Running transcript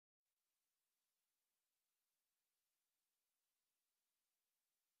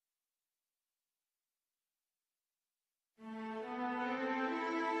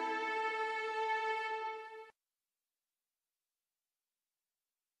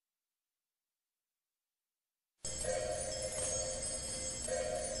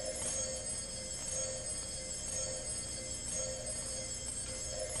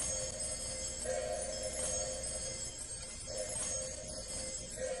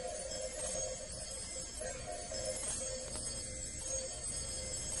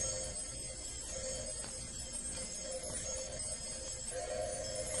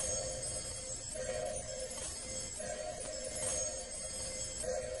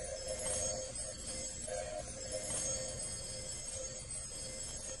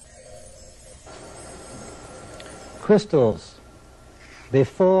crystals,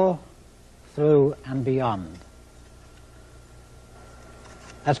 before, through and beyond.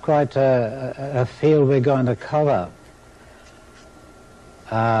 That's quite a field we're going to cover.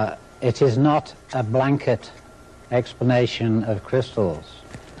 It is not a blanket explanation of crystals.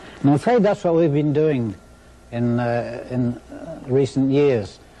 And I'm afraid that's what we've been doing in recent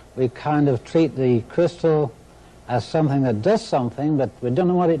years. We kind of treat the crystal as something that does something, but we don't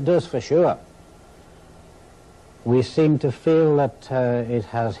know what it does for sure. We seem to feel that it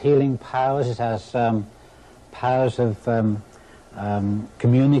has healing powers, it has powers of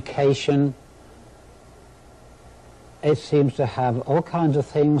communication. It seems to have all kinds of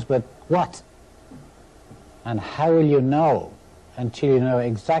things, but what? And how will you know until you know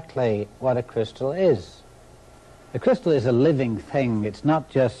exactly what a crystal is? A crystal is a living thing. It's not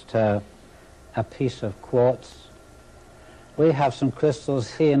just a piece of quartz. We have some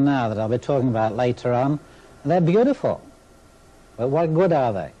crystals here now that I'll be talking about later on. And they're beautiful. But what good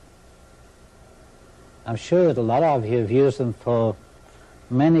are they? I'm sure that a lot of you have used them for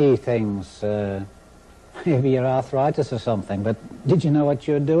many things, maybe your arthritis or something, but did you know what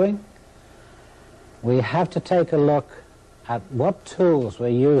you're doing? We have to take a look at what tools we're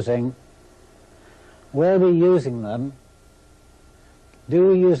using, where we're using them, do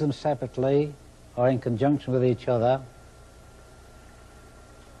we use them separately or in conjunction with each other.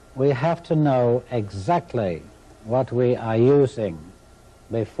 We have to know exactly what we are using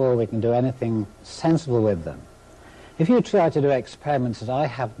before we can do anything sensible with them. If you try to do experiments as I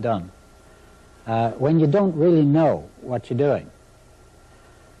have done, when you don't really know what you're doing,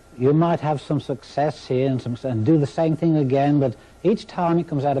 you might have some success here and do the same thing again, but each time it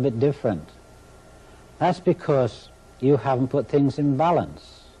comes out a bit different. That's because you haven't put things in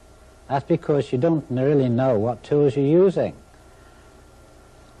balance. That's because you don't really know what tools you're using.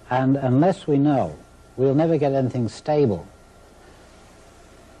 And unless we know, we'll never get anything stable.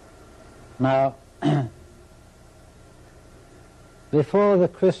 Now, before the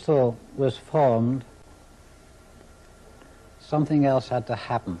crystal was formed, something else had to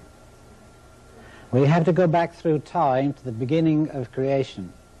happen. We have to go back through time to the beginning of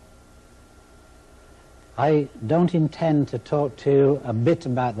creation. I don't intend to talk to you a bit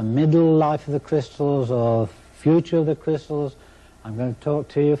about the middle life of the crystals or future of the crystals. I'm going to talk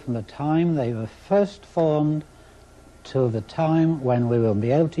to you from the time they were first formed to the time when we will be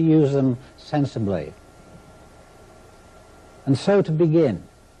able to use them sensibly. And so to begin,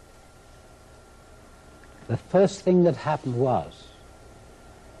 the first thing that happened was,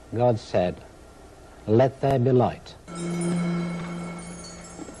 God said, "Let there be light."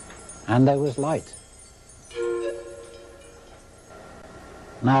 And there was light.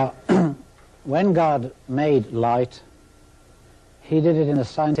 Now, when God made light, he did it in a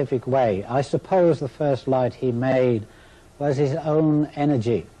scientific way. I suppose the first light he made was his own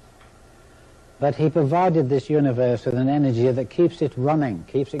energy. But he provided this universe with an energy that keeps it running,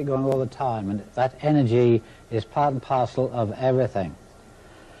 keeps it going all the time, and that energy is part and parcel of everything.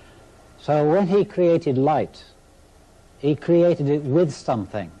 So when he created light, he created it with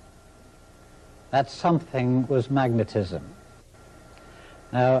something. That something was magnetism.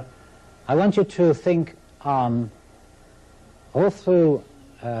 Now, I want you to think on, all through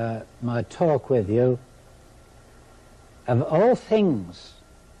my talk with you, of all things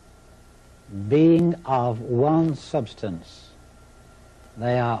being of one substance.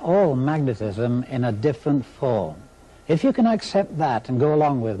 They are all magnetism in a different form. If you can accept that and go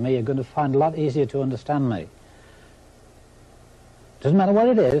along with me, you're going to find it a lot easier to understand me. Doesn't matter what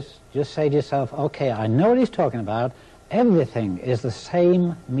it is, just say to yourself, okay, I know what he's talking about. Everything is the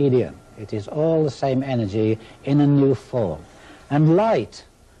same medium. It is all the same energy in a new form. And light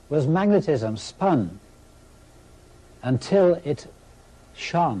was magnetism spun until it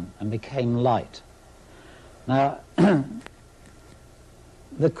shone and became light. Now,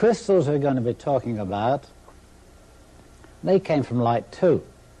 the crystals we're going to be talking about, they came from light too.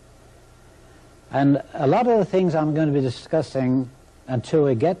 And a lot of the things I'm going to be discussing until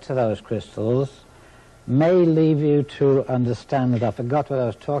we get to those crystals may leave you to understand that I forgot what I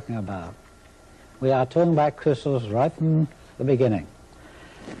was talking about. We are talking about crystals right from the beginning.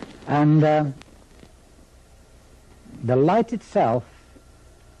 And the light itself,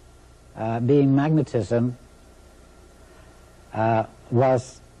 being magnetism,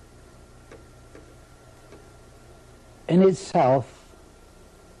 was in itself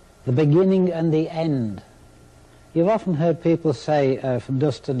the beginning and the end. You've often heard people say from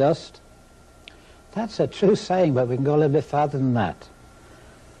dust to dust. That's a true saying, but we can go a little bit farther than that.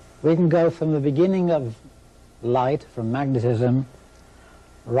 We can go from the beginning of light, from magnetism,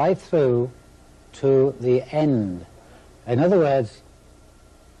 right through to the end In other words,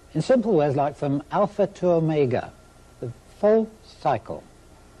 in simple words, like from alpha to omega, the full cycle.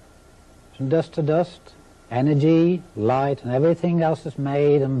 From dust to dust, energy, light, and everything else is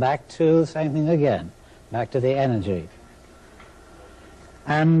made, and back to the same thing again, back to the energy.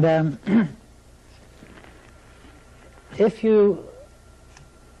 And if you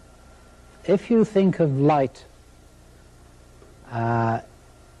think of light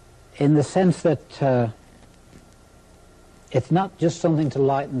in the sense that it's not just something to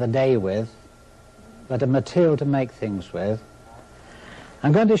lighten the day with, but a material to make things with,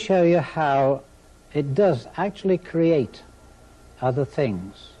 I'm going to show you how it does actually create other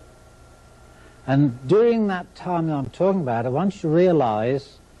things. And during that time that I'm talking about, I want you to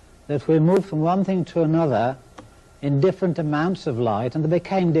realize that we moved from one thing to another in different amounts of light, and they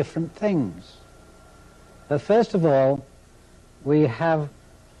became different things. But first of all, we have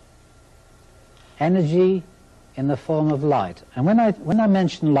energy in the form of light. And when I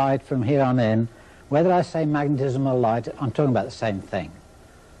mention light from here on in, whether I say magnetism or light, I'm talking about the same thing.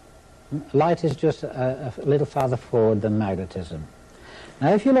 Light is just a little farther forward than magnetism.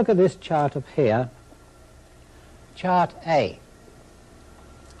 Now if you look at this chart up here, chart A,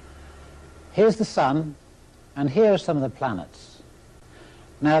 here's the sun, and here are some of the planets.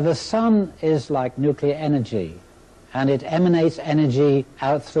 Now the sun is like nuclear energy, and it emanates energy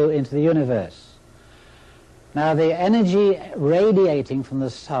out through into the universe. Now the energy radiating from the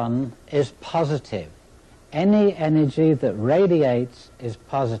sun is positive. Any energy that radiates is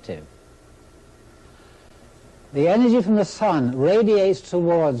positive. The energy from the sun radiates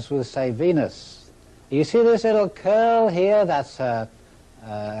towards, we'll say, Venus. You see this little curl here? That's a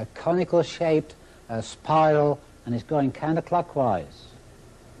conical shaped spiral, and it's going counterclockwise.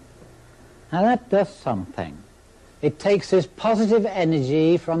 Now that does something. It takes this positive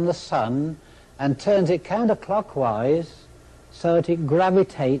energy from the sun and turns it counterclockwise so that it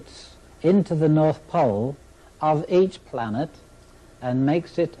gravitates into the North Pole of each planet and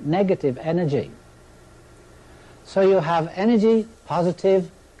makes it negative energy. So you have energy,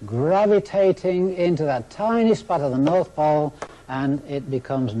 positive, gravitating into that tiny spot of the North Pole, and it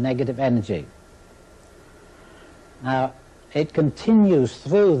becomes negative energy. Now, it continues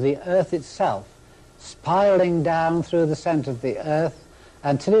through the Earth itself, spiraling down through the center of the Earth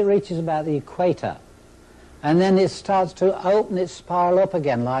until it reaches about the equator. And then it starts to open its spiral up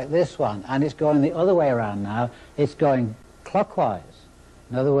again, like this one, and it's going the other way around now. It's going clockwise.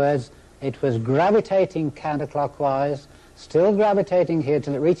 In other words, it was gravitating counterclockwise, still gravitating here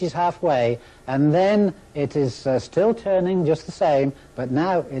till it reaches halfway, and then it is still turning just the same, but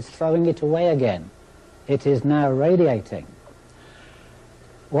now it's throwing it away again. It is now radiating.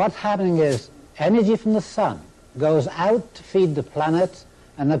 What's happening is energy from the sun goes out to feed the planet,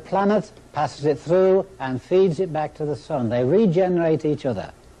 and the planet passes it through and feeds it back to the sun. They regenerate each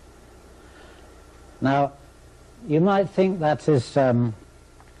other. Now, you might think that is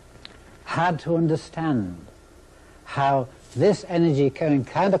hard to understand, how this energy going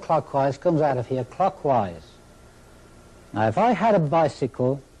counterclockwise comes out of here clockwise. Now, if I had a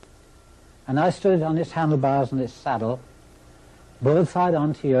bicycle and I stood on its handlebars and its saddle, broadside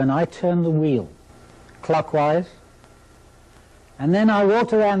onto you, and I turned the wheel clockwise, and then I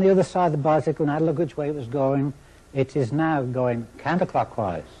walked around the other side of the bicycle and had a look which way it was going, it is now going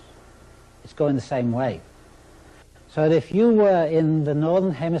counterclockwise. It's going the same way. So that if you were in the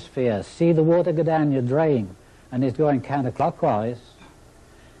northern hemisphere, see the water go down your drain and it's going counterclockwise,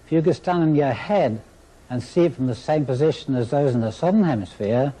 if you could stand on your head and see it from the same position as those in the southern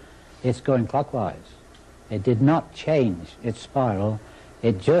hemisphere, it's going clockwise. It did not change its spiral,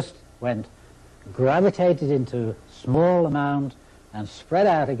 it just went, gravitated into small amount and spread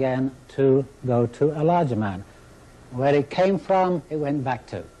out again to go to a large amount. Where it came from, it went back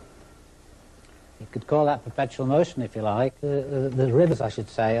to. You could call that perpetual motion if you like. The rivers, I should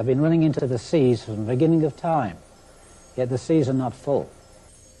say, have been running into the seas from the beginning of time, yet the seas are not full.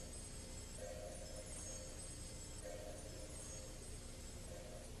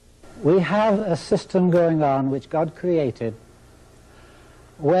 We have a system going on which God created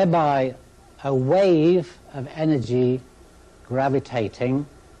whereby a wave of energy gravitating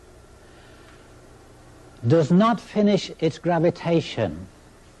does not finish its gravitation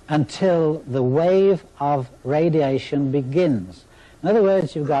until the wave of radiation begins. In other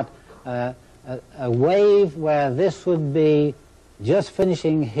words, you've got a wave where this would be just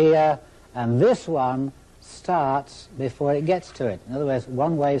finishing here, and this one starts before it gets to it. In other words,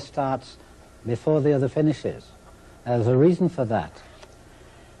 one wave starts before the other finishes. There's a reason for that.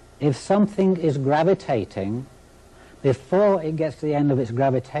 If something is gravitating, before it gets to the end of its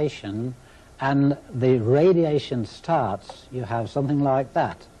gravitation, and the radiation starts, you have something like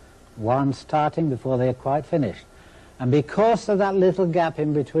that. One starting before they're quite finished. And because of that little gap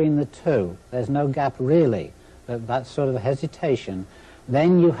in between the two, there's no gap really, but that sort of hesitation,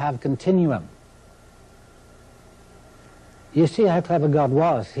 then you have continuum. You see how clever God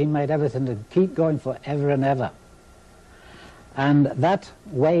was. He made everything to keep going forever and ever. And that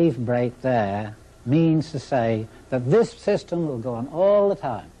wave break there means to say that this system will go on all the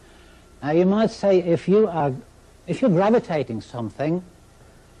time. Now you might say if you're gravitating something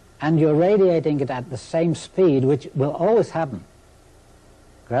and you're radiating it at the same speed, which will always happen.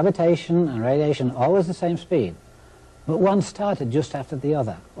 Gravitation and radiation always the same speed. But one started just after the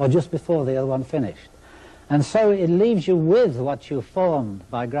other, or just before the other one finished. And so it leaves you with what you formed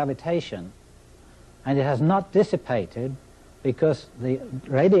by gravitation, and it has not dissipated because the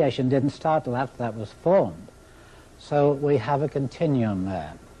radiation didn't start till after that was formed. So we have a continuum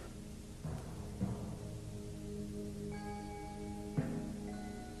there.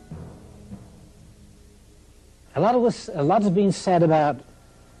 A lot has been said about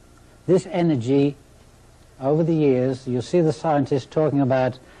this energy over the years. You see the scientists talking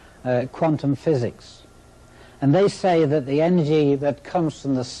about quantum physics. And they say that the energy that comes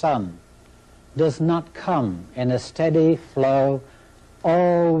from the sun does not come in a steady flow,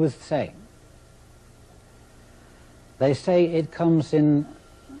 always the same. They say it comes in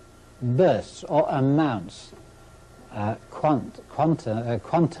bursts or amounts, quantum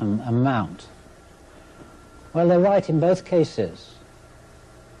amount. Well, they're right in both cases.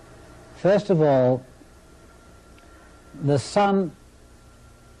 First of all, the sun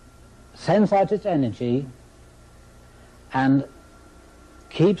sends out its energy and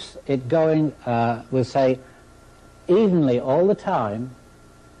keeps it going, we'll say, evenly all the time,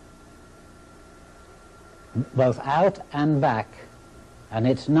 both out and back, and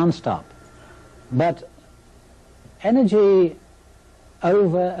it's non-stop. But energy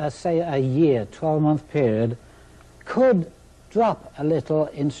over, say, a year, 12-month period, could drop a little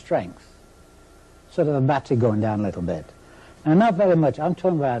in strength, sort of a battery going down a little bit. Now, not very much. I'm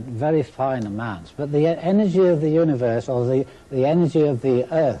talking about very fine amounts. But the energy of the universe, or the energy of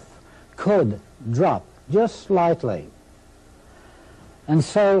the Earth, could drop just slightly. And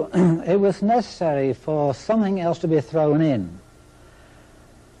so it was necessary for something else to be thrown in.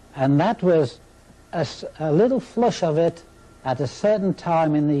 And that was a little flush of it at a certain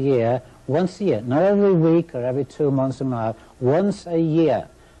time in the year, once a year, not every week or every 2 months or more, once a year,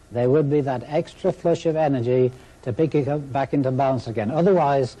 there would be that extra flush of energy to pick it up back into balance again.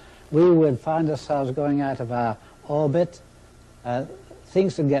 Otherwise, we would find ourselves going out of our orbit.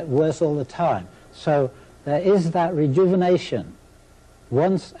 Things would get worse all the time. So there is that rejuvenation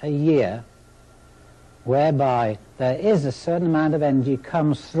once a year whereby there is a certain amount of energy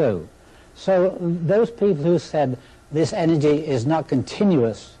comes through. So those people who said this energy is not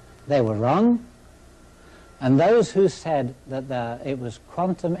continuous, they were wrong. And those who said that it was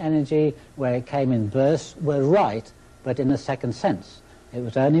quantum energy where it came in bursts were right, but in a second sense. It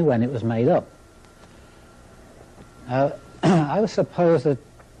was only when it was made up. I suppose that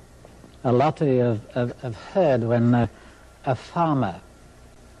a lot of you have heard when a farmer,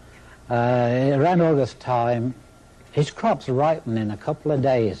 around August time, his crops ripen in a couple of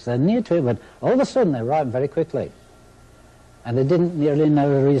days. They're near to it, but all of a sudden they ripen very quickly. And they didn't really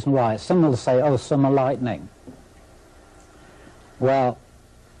know the reason why. Some will say, oh, summer lightning. Well,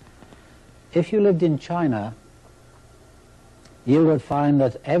 if you lived in China, you would find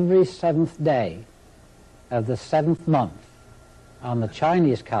that every 7th day of the 7th month on the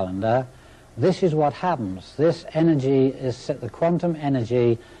Chinese calendar, this is what happens. This energy is, the quantum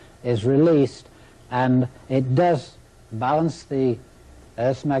energy is released, and it does balance the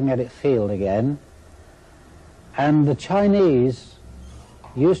Earth's magnetic field again. And the Chinese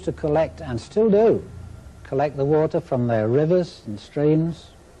used to collect, and still do, collect the water from their rivers and streams,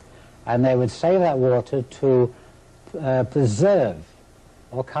 and they would save that water to preserve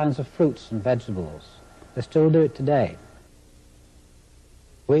all kinds of fruits and vegetables. They still do it today.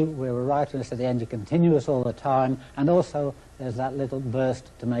 We were right when I said the energy continuous all the time, and also there's that little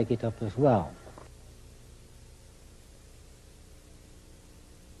burst to make it up as well.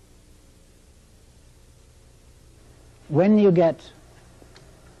 When you get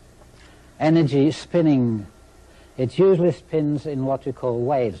energy spinning, it usually spins in what we call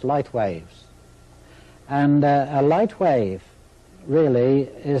waves, light waves. And a light wave really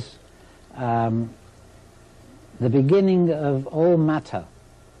is the beginning of all matter.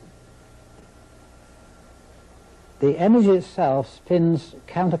 The energy itself spins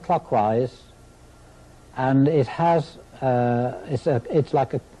counterclockwise, and it has it's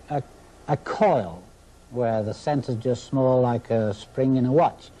like a a coil where the center's just small like a spring in a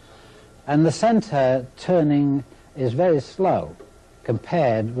watch. And the center turning is very slow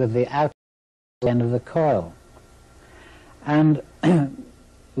compared with the outer end of the coil. And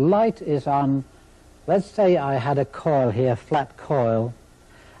light is on, let's say I had a coil here, flat coil,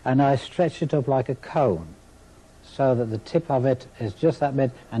 and I stretch it up like a cone so that the tip of it is just that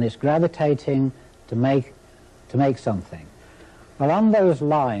bit and it's gravitating to make something. Well, on those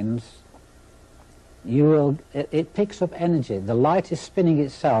lines, it picks up energy. The light is spinning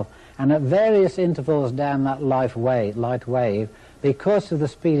itself, and at various intervals down that light wave, because of the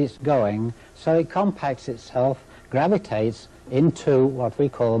speed it's going, so it compacts itself, gravitates into what we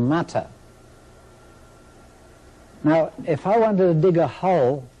call matter. Now, if I wanted to dig a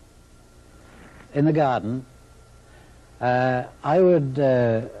hole in the garden, I would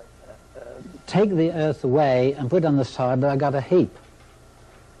take the earth away and put it on the side, but I got a heap.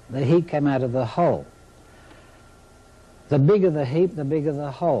 The heap came out of the hole. The bigger the heap, the bigger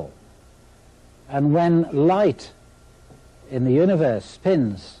the hole. And when light in the universe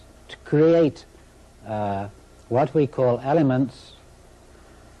spins to create what we call elements,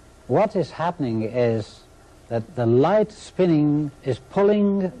 what is happening is that the light spinning is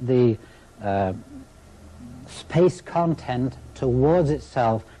pulling the space content towards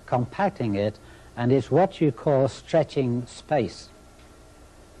itself, compacting it, and it's what you call stretching space.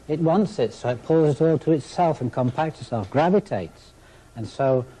 It wants it, so it pulls it all to itself and compacts itself, gravitates. And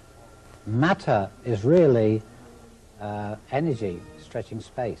so matter is really energy stretching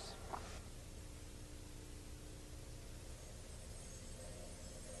space.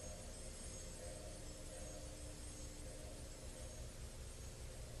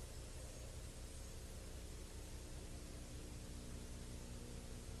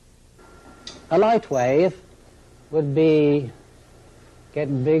 A light wave would be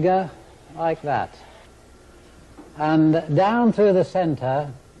getting bigger like that. And down through the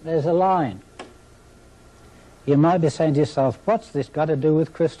center, there's a line. You might be saying to yourself, what's this got to do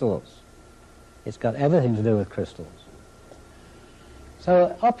with crystals? It's got everything to do with crystals.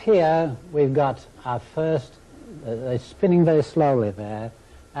 So up here, we've got our first, it's spinning very slowly there,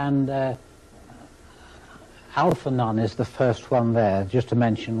 and alpha-non is the first one there, just to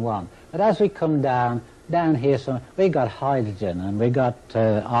mention one. But as we come down here, we got hydrogen and we got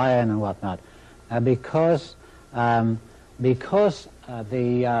iron and whatnot, because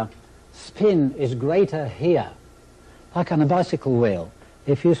the spin is greater here, like on a bicycle wheel.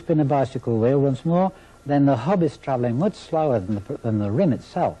 If you spin a bicycle wheel once more, then the hub is traveling much slower than the rim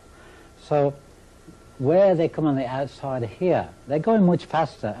itself. So where they come on the outside here, they're going much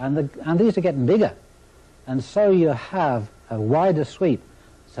faster, and these are getting bigger. And so you have a wider sweep,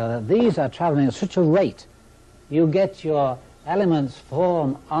 so that these are traveling at such a rate, you get your elements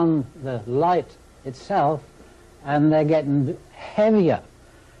form on the light itself, and they're getting heavier.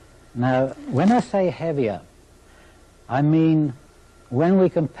 Now, when I say heavier, I mean when we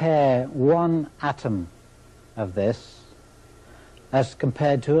compare one atom of this as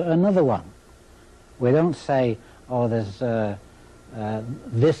compared to another one. We don't say, oh, there's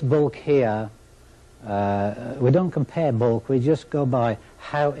this bulk here. We don't compare bulk, we just go by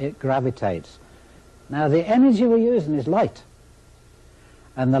how it gravitates. Now, the energy we're using is light.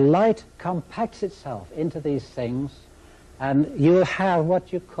 And the light compacts itself into these things, and you have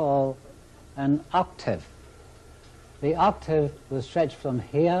what you call an octave. The octave will stretch from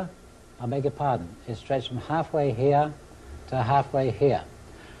here, I beg your pardon, it stretched from halfway here to halfway here.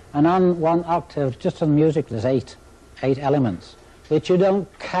 And on one octave, just on music, there's eight elements, which you don't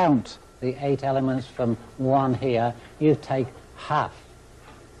count the 8 elements from one here, you take half.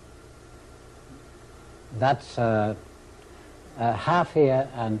 That's half here,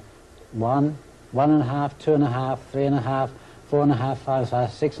 and 1, 1.5, 2.5, 3.5, 4.5, 5,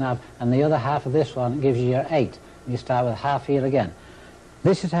 6.5, and the other half of this one gives you your 8. You start with half here again.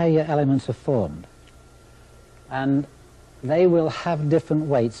 This is how your elements are formed. And they will have different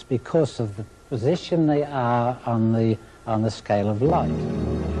weights because of the position they are on the scale of light.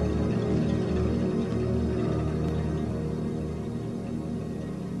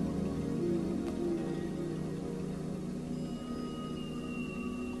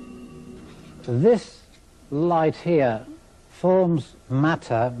 This light here forms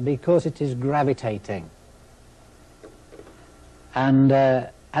matter because it is gravitating. And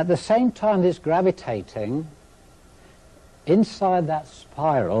at the same time it's gravitating, inside that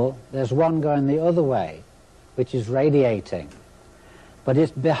spiral there's one going the other way, which is radiating. But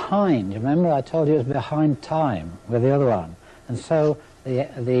it's behind. Remember I told you it's behind time with the other one. And so the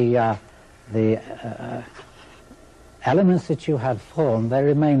elements that you had formed, they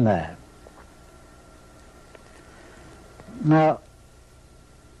remain there. Now,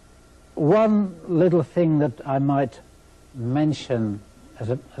 one little thing that I might mention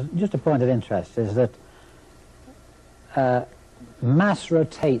as just a point of interest is that mass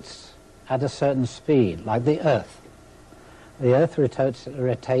rotates at a certain speed, like the Earth. The Earth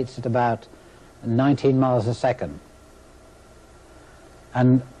rotates at about 19 miles a second.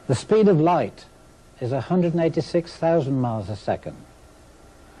 And the speed of light is 186,000 miles a second.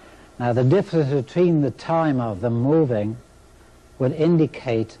 Now, the difference between the time of them moving would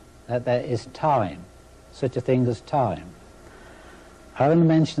indicate that there is time, such a thing as time. I will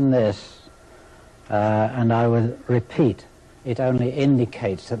mention this, and I will repeat, it only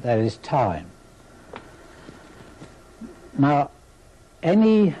indicates that there is time. Now,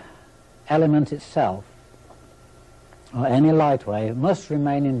 any element itself, or any light wave, must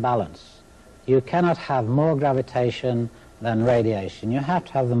remain in balance. You cannot have more gravitation than radiation. You have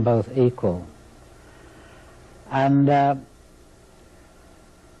to have them both equal. And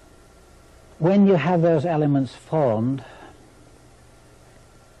when you have those elements formed,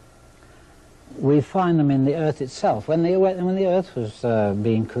 we find them in the Earth itself. When the Earth was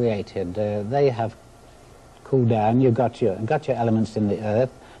being created, they have cooled down. You've got your elements in the Earth.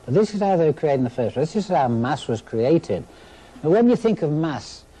 But this is how they were created in the first place. This is how mass was created. Now, when you think of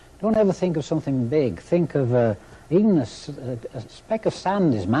mass, don't ever think of something big. Think of even a speck of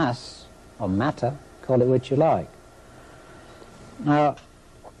sand is mass, or matter, call it what you like. Now,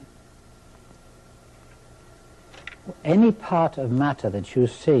 any part of matter that you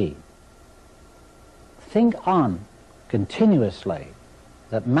see, think on continuously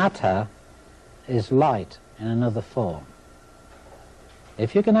that matter is light in another form.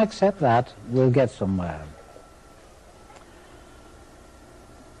 If you can accept that, we'll get somewhere.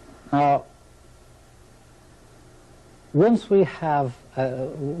 Now, once we have,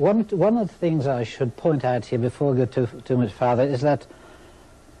 one of the things I should point out here before we go too much further is that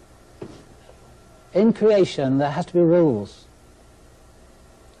in creation there has to be rules.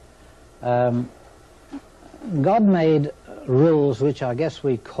 God made rules which I guess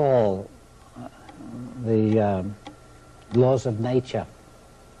we call the laws of nature.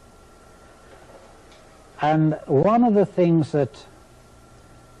 And one of the things that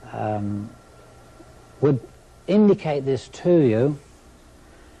would indicate this to you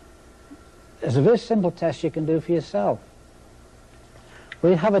is a very simple test you can do for yourself.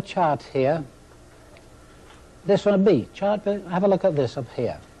 We have a chart here. This one, a B chart, but have a look at this up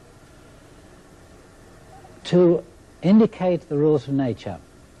here. To indicate the rules of nature.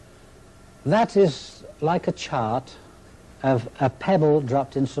 That is like a chart of a pebble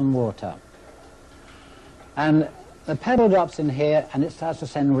dropped in some water. And the pebble drops in here and it starts to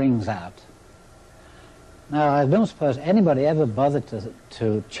send rings out. Now, I don't suppose anybody ever bothered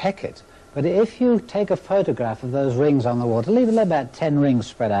to check it, but if you take a photograph of those rings on the water, leave about 10 rings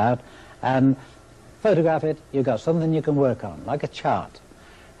spread out, and photograph it, you've got something you can work on, like a chart.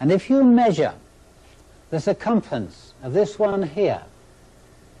 And if you measure the circumference of this one here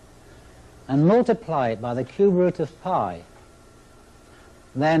and multiply it by the cube root of pi,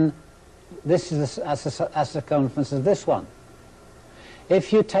 then this is the circumference of this one.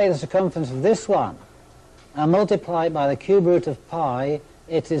 If you take the circumference of this one and multiply it by the cube root of pi,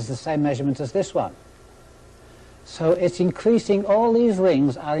 it is the same measurement as this one. So it's increasing, all these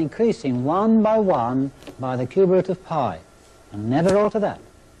rings are increasing one by the cube root of pi. And never alter that.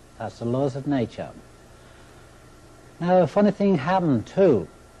 That's the laws of nature. Now, a funny thing happened too,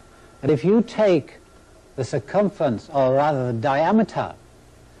 that if you take the circumference, or rather the diameter,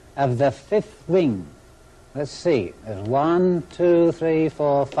 of the fifth ring, let's see, there's 1, 2, 3,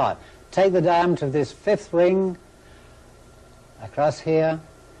 4, 5. Take the diameter of this fifth ring across here,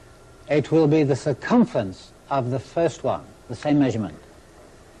 it will be the circumference of the first one, the same measurement.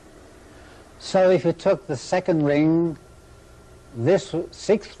 So if you took the second ring, this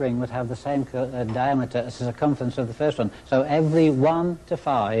sixth ring would have the same diameter as the circumference of the first one. So every 1 to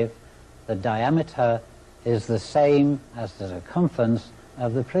 5, the diameter is the same as the circumference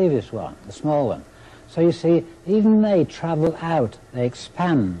of the previous one, the small one. So you see, even they travel out, they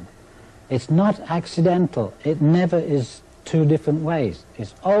expand. It's not accidental. It never is two different ways.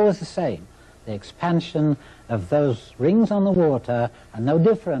 It's always the same. The expansion of those rings on the water are no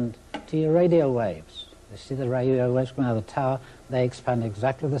different to your radio waves. You see the radio waves coming out of the tower, they expand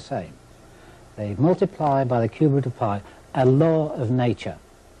exactly the same. They multiply by the cube root of pi, a law of nature.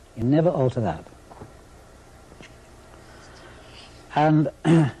 You never alter that. And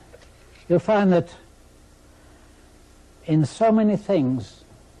you'll find that in so many things,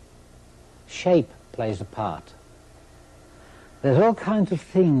 shape plays a part. There's all kinds of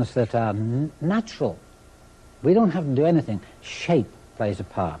things that are natural, We don't have to do anything. Shape plays a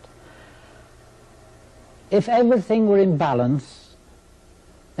part. If everything were in balance,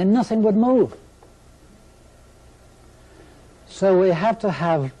 then nothing would move. So we have to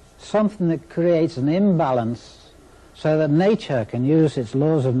have something that creates an imbalance so that nature can use its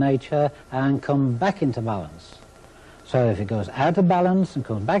laws of nature and come back into balance. So if it goes out of balance and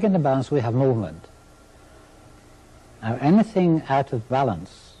comes back into balance, we have movement. Now anything out of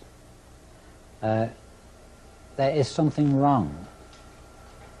balance, there is something wrong.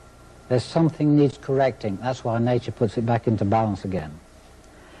 There's something needs correcting. That's why nature puts it back into balance again.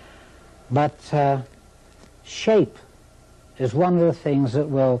 But shape is one of the things that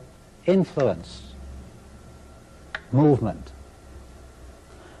will influence movement.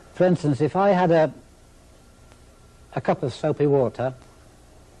 For instance, if I had a cup of soapy water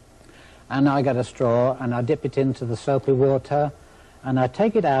and I get a straw and I dip it into the soapy water and I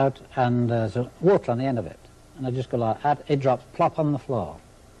take it out and there's water on the end of it and I just go like that, it drops plop on the floor.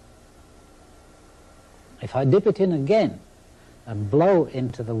 If I dip it in again and blow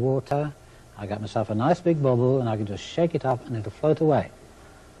into the water, I get myself a nice big bubble and I can just shake it up and it'll float away.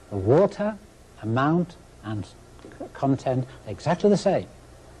 The water, amount and content are exactly the same.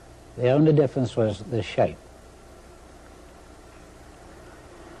 The only difference was the shape.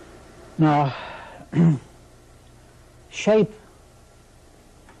 Now, shape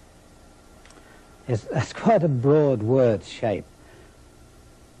that's quite a broad word, shape.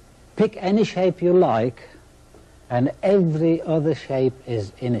 Pick any shape you like and every other shape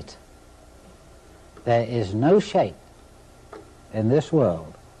is in it. There is no shape in this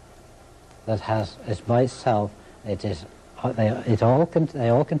world that is by itself. They all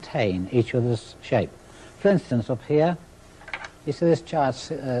contain each other's shape. For instance, up here, you see this chart,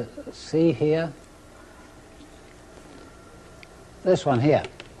 see here? This one here.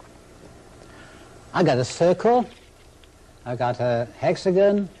 I got a circle, I got a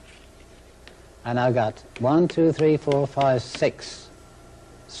hexagon, and I got 1, 2, 3, 4, 5, 6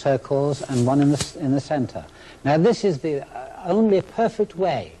 circles and one in the center. Now this is the only perfect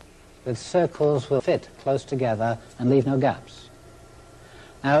way that circles will fit close together and leave no gaps.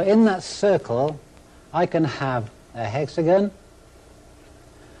 Now in that circle I can have a hexagon,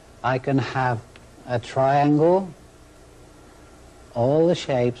 I can have a triangle, all the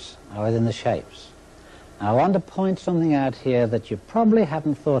shapes are within the shapes. Now I want to point something out here that you probably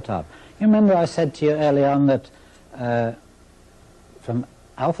haven't thought of. You remember I said to you early on that from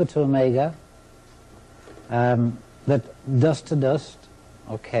alpha to omega, that dust to dust,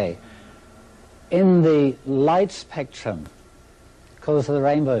 okay. In the light spectrum, colours of the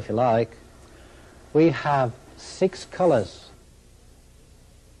rainbow if you like, we have 6 colours.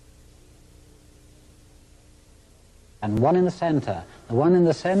 And one in the centre. The one in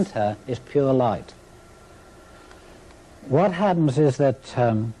the centre is pure light. What happens is that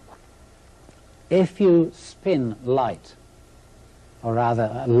if you spin light, or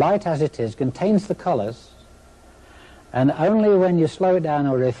rather light as it is, contains the colours, and only when you slow it down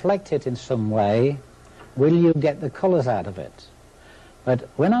or reflect it in some way will you get the colours out of it. But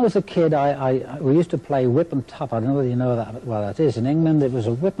when I was a kid, we used to play whip and top. I don't know whether you know that. Well, that is. In England, it was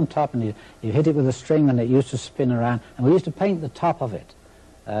a whip and top, and you hit it with a string, and it used to spin around. And we used to paint the top of it,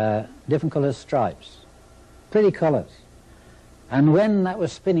 different coloured stripes, pretty colours. And when that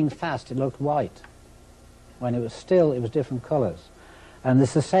was spinning fast, it looked white. When it was still, it was different colours. And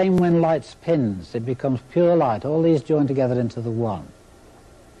it's the same when light spins. It becomes pure light. All these join together into the one.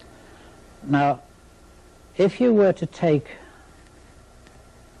 Now, if you were to take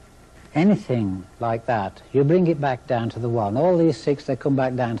anything like that, you bring it back down to the one. All these 6, they come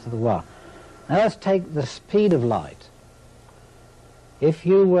back down to the one. Now let's take the speed of light. If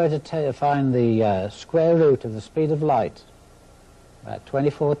you were to find the square root of the speed of light, about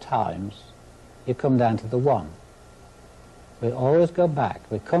 24 times, you come down to the 1. We always go back.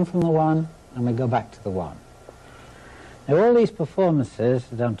 We come from the 1 and we go back to the 1. Now all these performances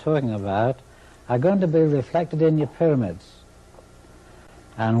that I'm talking about are going to be reflected in your pyramids.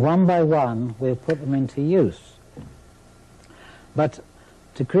 And one by one we'll put them into use. But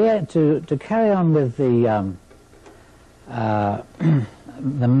to carry on with the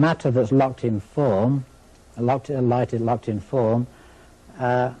the matter that's locked in form, light is locked in form,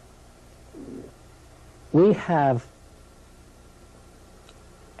 we have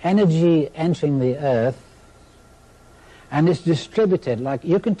energy entering the earth and it's distributed. Like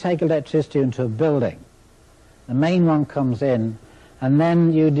you can take electricity into a building. The main one comes in and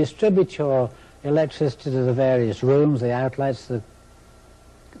then you distribute your electricity to the various rooms, the outlets, the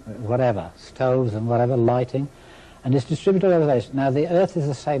whatever, stoves and whatever, lighting, and it's distributed over those. Now the earth is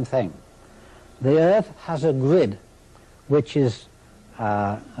the same thing. the Earth has a grid, which is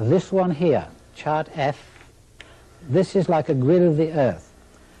this one here, chart F. This is like a grid of the Earth.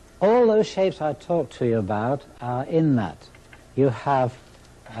 All those shapes I talked to you about are in that. You have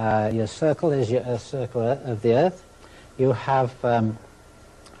your circle is your circle of the Earth. You have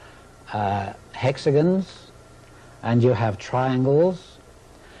hexagons, and you have triangles,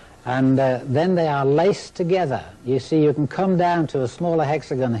 and then they are laced together. You see, you can come down to a smaller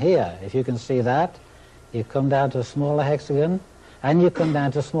hexagon here, if you can see that. You come down to a smaller hexagon, and you come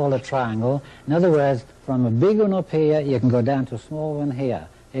down to a smaller triangle. In other words, from a big one up here, you can go down to a small one here.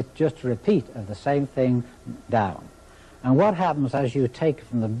 It's just a repeat of the same thing down. And what happens as you take it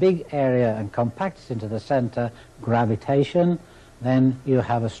from the big area and compact it into the center, gravitation, then you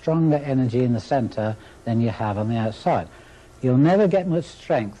have a stronger energy in the center than you have on the outside. You'll never get much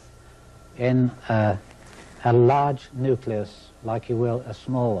strength in a large nucleus like you will a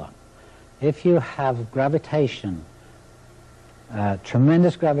small one. If you have gravitation,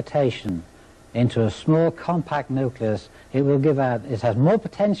 tremendous gravitation, into a small compact nucleus, it will give out, it has more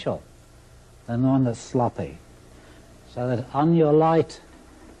potential than the one that's sloppy. So that on your light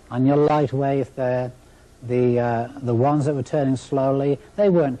wave there, the ones that were turning slowly, they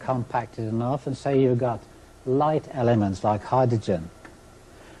weren't compacted enough, and so you got light elements like hydrogen.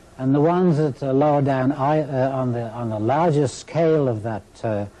 And the ones that are lower down on the larger scale of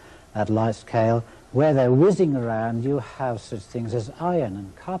that light scale, where they're whizzing around, you have such things as iron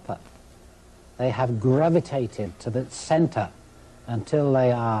and copper. They have gravitated to the center until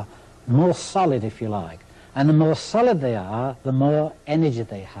they are more solid, if you like. And the more solid they are, the more energy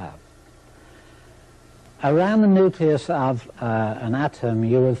they have. Around the nucleus of an atom,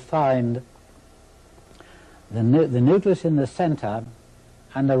 you will find the nucleus in the center,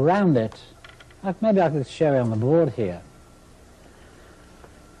 and around it, maybe I could show you on the board here.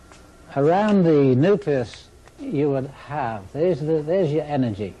 Around the nucleus, you would have, there's your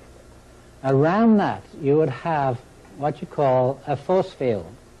energy. Around that, you would have what you call a force field.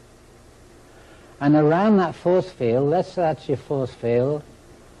 And around that force field, let's say that's your force field,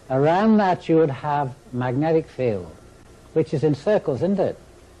 around that you would have magnetic field, which is in circles, isn't it?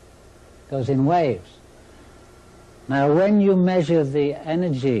 Goes in waves. Now, when you measure the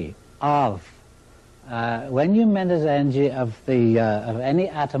energy of of any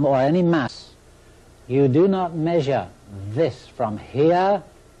atom or any mass, you do not measure this from here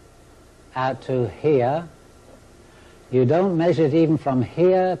out to here. You don't measure it even from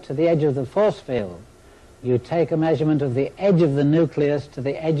here to the edge of the force field. You take a measurement of the edge of the nucleus to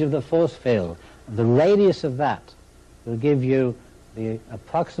the edge of the force field. The radius of that will give you the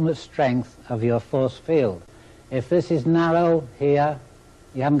approximate strength of your force field. If this is narrow here,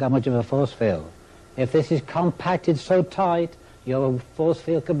 you haven't got much of a force field. If this is compacted so tight, your force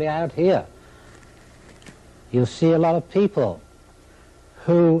field could be out here. You'll see a lot of people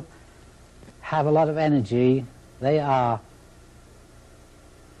who have a lot of energy. They are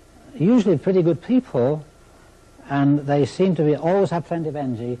usually pretty good people, and they seem to always have plenty of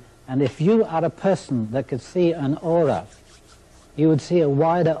energy. And if you are a person that could see an aura, you would see a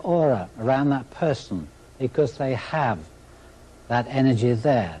wider aura around that person because they have that energy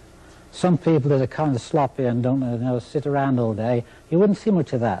there. Some people that are kind of sloppy and don't sit around all day, you wouldn't see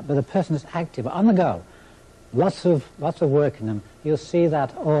much of that. But a person that's active, on the go, lots of work in them, you'll see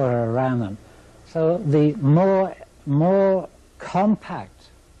that aura around them. So the more compact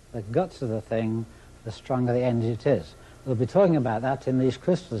the guts of the thing, the stronger the energy it is. We'll be talking about that in these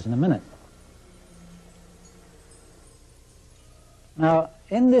crystals in a minute. Now,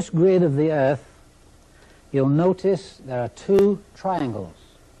 in this grid of the Earth, you'll notice there are two triangles.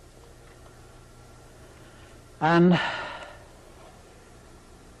 And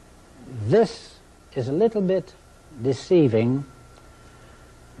this is a little bit deceiving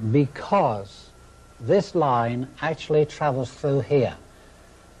because this line actually travels through here.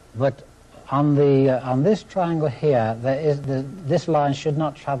 But on this triangle here, this line should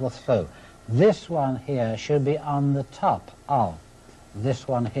not travel through. This one here should be on the top of this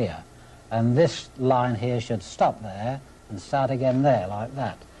one here. And this line here should stop there and start again there, like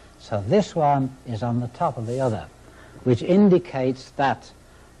that. So this one is on the top of the other, which indicates that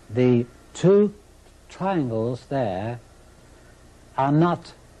the two triangles there are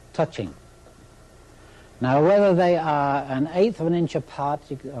not touching. Now, whether they are an eighth of an inch apart,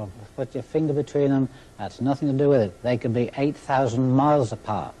 you put your finger between them, that's nothing to do with it. They could be 8,000 miles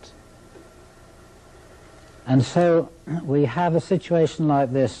apart. And so we have a situation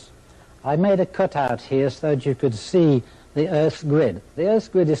like this. I made a cutout here so that you could see the Earth's grid. The Earth's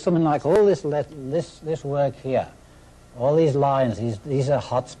grid is something like all this work here. All these lines, these are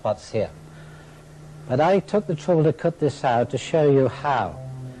hot spots here. But I took the trouble to cut this out to show you how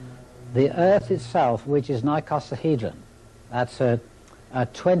the Earth itself, which is an icosahedron, that's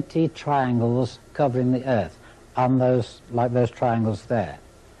 20 triangles covering the Earth, on those, like those triangles there.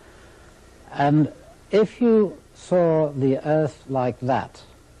 And if you saw the Earth like that,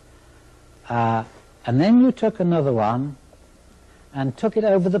 and then you took another one and took it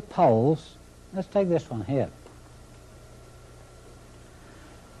over the poles, let's take this one here.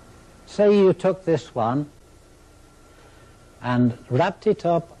 Say you took this one and wrapped it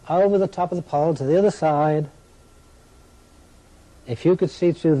up over the top of the pole to the other side. If you could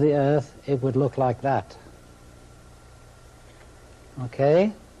see through the Earth, it would look like that.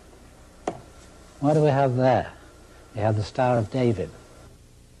 Okay? What do we have there? We have the Star of David.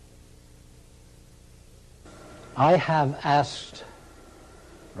 I have asked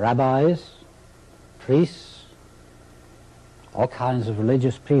rabbis, priests, all kinds of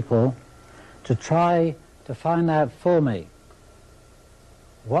religious people to try to find out for me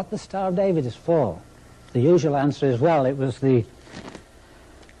what the Star of David is for. The usual answer is, well, it was the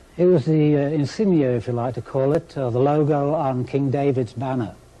insignia, if you like to call it, or the logo on King David's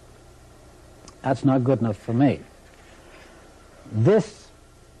banner. That's not good enough for me. This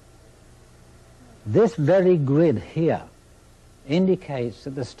very grid here indicates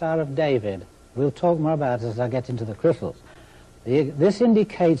that the Star of David, we'll talk more about it as I get into the crystals, this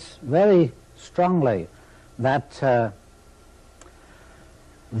indicates very strongly that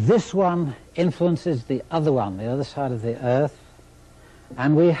this one influences the other one, the other side of the Earth,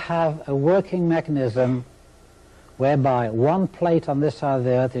 and we have a working mechanism whereby one plate on this side of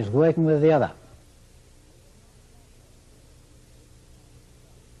the Earth is working with the other.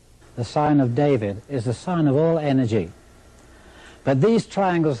 The sign of David is the sign of all energy. But these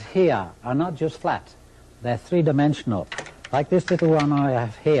triangles here are not just flat, they're three-dimensional. Like this little one I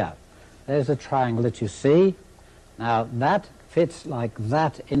have here. There's a triangle that you see. Now that fits like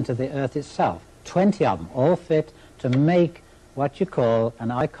that into the Earth itself. 20 of them all fit to make what you call an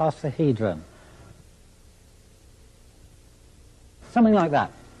icosahedron. Something like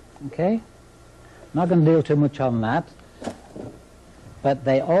that, okay? Not going to deal too much on that. But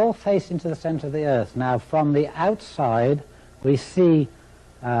they all face into the center of the Earth. Now from the outside we see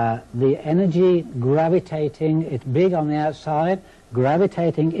the energy gravitating, it's big on the outside,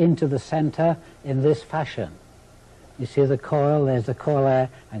 gravitating into the center in this fashion. You see the coil, there's the coil there,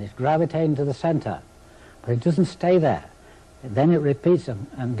 and it's gravitating to the center. But it doesn't stay there. Then it repeats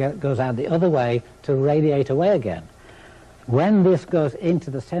and goes out the other way to radiate away again. When this goes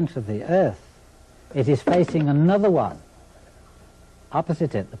into the center of the Earth, it is facing another one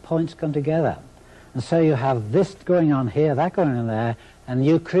opposite it. The points come together. And so you have this going on here, that going on there, and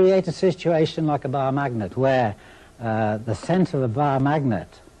you create a situation like a bar magnet where the center of the bar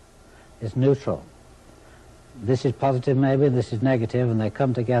magnet is neutral. This is positive maybe, this is negative, and they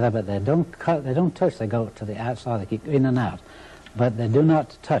come together, but they don't touch. They go to the outside, they keep in and out, but they do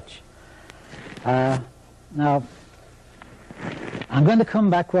not touch. Now, I'm going to come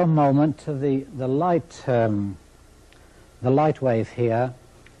back one moment to the light wave here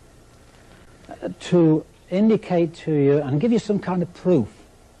to indicate to you and give you some kind of proof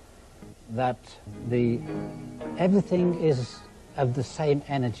that everything is of the same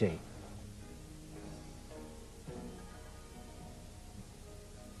energy.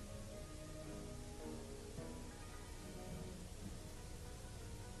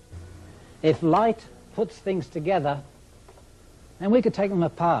 If light puts things together, then we could take them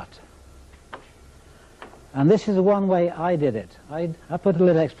apart. And this is the one way I did it. I put a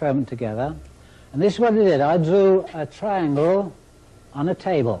little experiment together, and this is what I did. I drew a triangle on a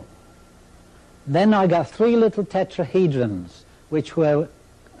table. Then I got three little tetrahedrons, which were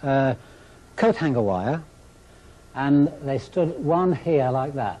coat hanger wire, and they stood one here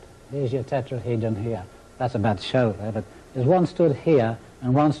like that. Here's your tetrahedron here. That's about to show there, but there's one stood here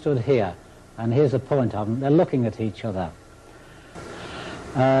and one stood here. And here's the point of them. They're looking at each other.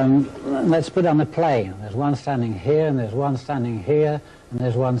 Let's put it on a plane. There's one standing here, and there's one standing here, and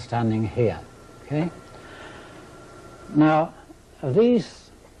there's one standing here. Okay? Now, of these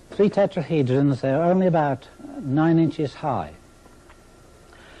three tetrahedrons, they're only about 9 inches high.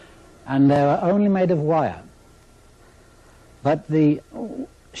 And they were only made of wire. But the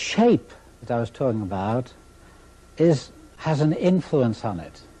shape that I was talking about has an influence on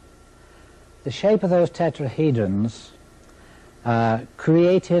it. The shape of those tetrahedrons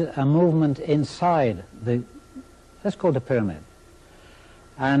created a movement inside let's call it a pyramid.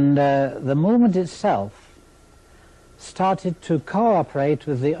 And the movement itself started to cooperate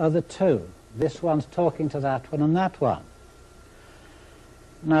with the other two. This one's talking to that one and that one.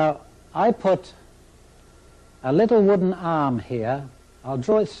 Now, I put a little wooden arm here. I'll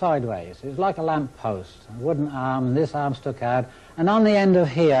draw it sideways. It's like a lamp post, a wooden arm, and this arm stuck out. And on the end of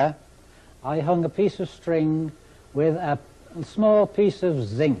here, I hung a piece of string with a small piece of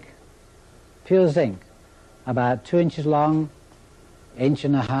zinc, pure zinc, about 2 inches long, 1.5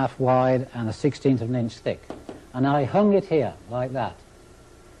 inches wide, and 1/16 of an inch thick. And I hung it here, like that.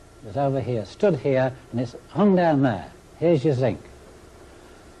 It's over here, stood here, and it's hung down there. Here's your zinc.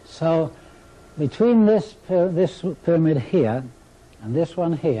 So between this pyramid here and this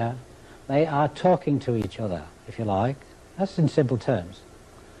one here, they are talking to each other, if you like. That's in simple terms.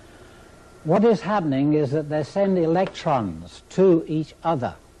 What is happening is that they send electrons to each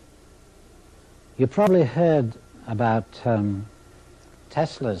other. You probably heard about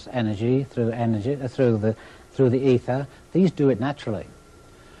Tesla's energy through the ether. These do it naturally.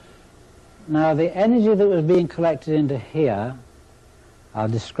 Now, the energy that was being collected into here, I'll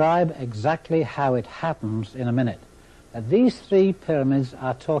describe exactly how it happens in a minute. But these three pyramids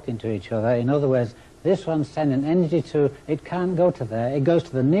are talking to each other. In other words, this one's sending energy to, it can't go to there, it goes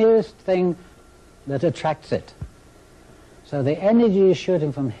to the nearest thing that attracts it. So the energy is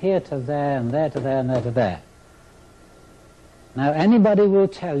shooting from here to there, and there to there, and there to there. Now, anybody will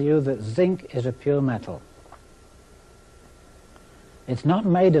tell you that zinc is a pure metal. It's not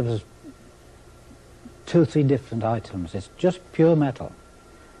made of 2 or 3 different items. It's just pure metal.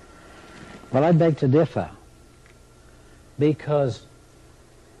 Well, I beg to differ, because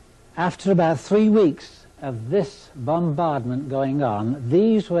after about 3 weeks of this bombardment going on,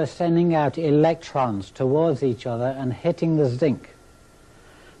 these were sending out electrons towards each other and hitting the zinc.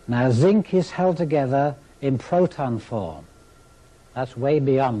 Now, zinc is held together in proton form. That's way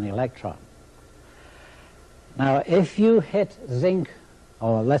beyond the electron. Now, if you hit zinc,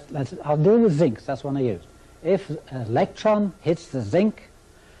 or I'll deal with zinc, that's one I use. If an electron hits the zinc,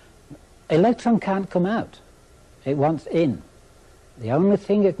 electron can't come out. It wants in. The only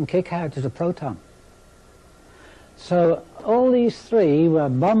thing it can kick out is a proton. So all these three were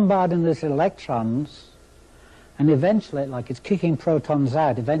bombarding these electrons, and eventually, like it's kicking protons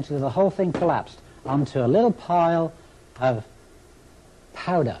out, eventually the whole thing collapsed onto a little pile of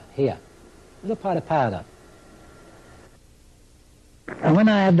powder here. A little pile of powder. And when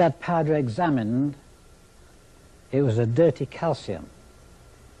I had that powder examined, it was a dirty calcium.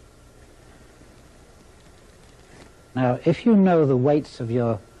 Now, if you know the weights of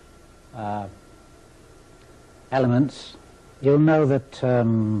your elements, you'll know that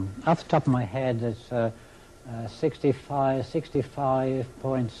off the top of my head it's 65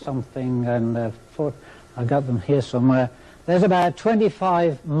 point something, and I've got them here somewhere. There's about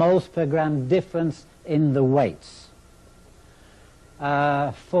 25 moles per gram difference in the weights.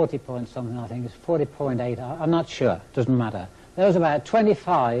 40 point something, I think, it's 40.8, I'm not sure, doesn't matter. There's about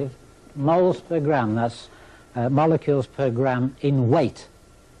 25 moles per gram, that's molecules per gram in weight,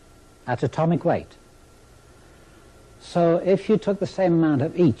 at atomic weight. So if you took the same amount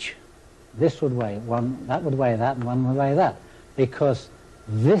of each, this would weigh one, that would weigh that, and one would weigh that, because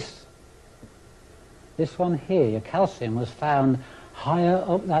this one here, your calcium, was found higher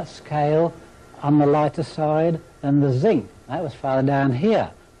up that scale on the lighter side than the zinc. That was farther down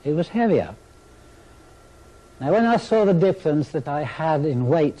here. It was heavier. Now, when I saw the difference that I had in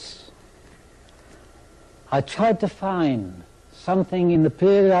weights, I tried to find something in the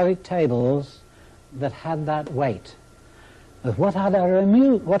periodic tables that had that weight. But what had I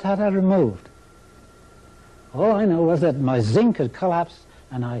removed? All I know was that my zinc had collapsed,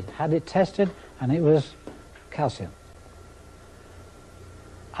 and I had it tested, and it was calcium.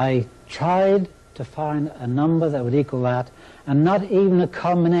 I tried to find a number that would equal that, and not even a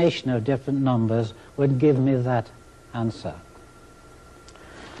combination of different numbers would give me that answer.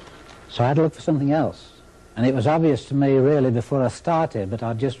 So I had to look for something else. And it was obvious to me really before I started, but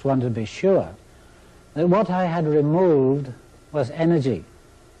I just wanted to be sure that what I had removed was energy.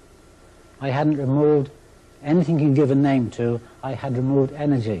 I hadn't removed anything you can give a name to. I had removed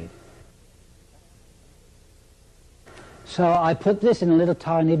energy. So I put this in a little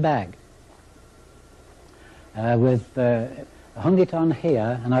tiny bag hung it on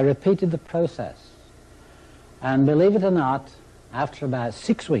here, and I repeated the process. And believe it or not, after about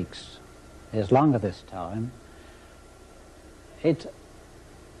 6 weeks, it's longer this time, it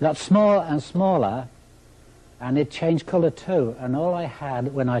got smaller and smaller, and it changed colour too, and all I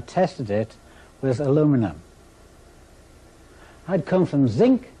had when I tested it was aluminum. I'd come from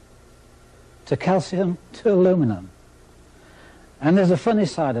zinc to calcium to aluminum. And there's a funny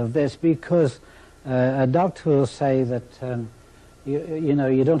side of this, because a doctor will say that you know,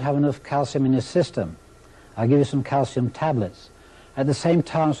 you don't have enough calcium in your system. I'll give you some calcium tablets. At the same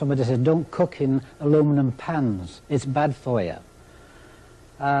time, somebody says, don't cook in aluminum pans, it's bad for you.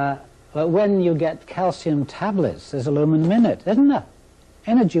 But when you get calcium tablets, there's aluminum in it, isn't there?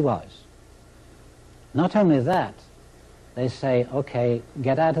 Energy-wise. Not only that, they say, okay,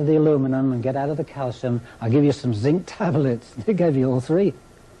 get out of the aluminum and get out of the calcium, I'll give you some zinc tablets. They gave you all three.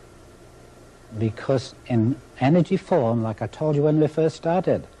 Because in energy form, like I told you when we first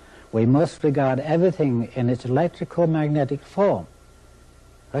started, we must regard everything in its electrical magnetic form.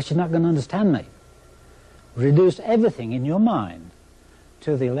 Else you're not going to understand me. Reduce everything in your mind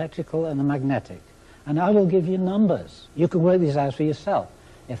to the electrical and the magnetic. And I will give you numbers. You can work these out for yourself.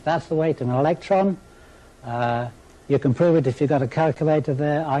 If that's the weight of an electron, you can prove it if you've got a calculator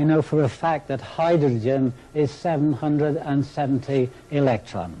there. I know for a fact that hydrogen is 770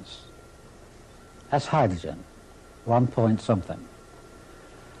 electrons. That's hydrogen, 1 point something.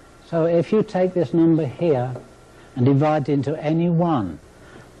 So if you take this number here and divide it into any one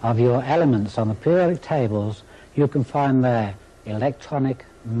of your elements on the periodic tables, you can find their electronic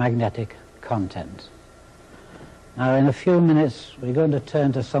magnetic content. Now in a few minutes we're going to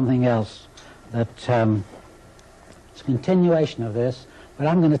turn to something else that it's a continuation of this, but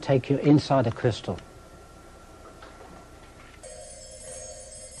I'm going to take you inside a crystal.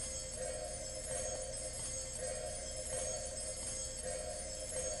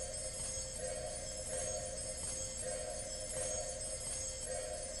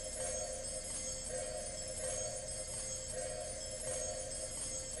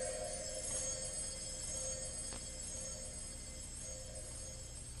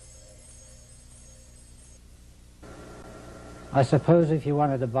 I suppose if you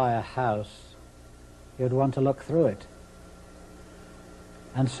wanted to buy a house, you'd want to look through it.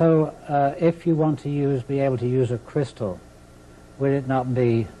 And so if you want to be able to use a crystal, would it not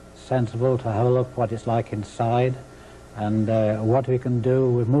be sensible to have a look what it's like inside and what we can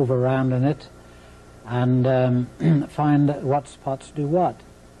do, we move around in it and find what spots do what.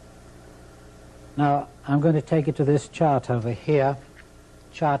 Now I'm going to take you to this chart over here,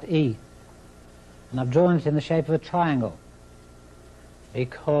 chart E, and I've drawn it in the shape of a triangle,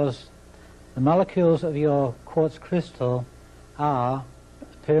 because the molecules of your quartz crystal are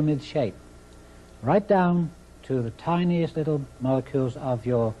pyramid shape, right down to the tiniest little molecules of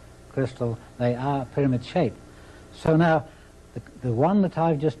your crystal. They are pyramid shape. So now the one that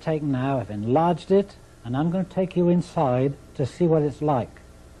I've just taken now, I've enlarged it, and I'm going to take you inside to see what it's like.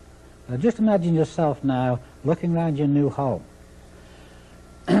 Now just imagine yourself now looking around your new home.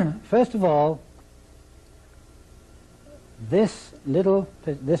 First of all, this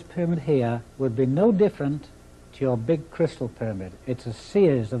pyramid here would be no different to your big crystal pyramid. It's a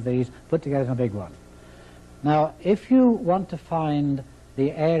series of these put together in a big one. Now if you want to find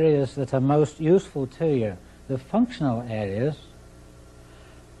the areas that are most useful to you, the functional areas,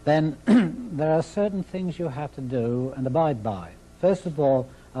 then there are certain things you have to do and abide by. First of all,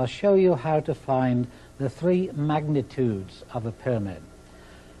 I'll show you how to find the three magnitudes of a pyramid.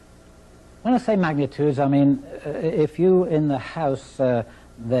 When I say magnitudes, I mean if you in the house,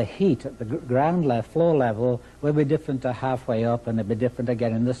 the heat at the ground level, floor level, will be different to halfway up, and it'll be different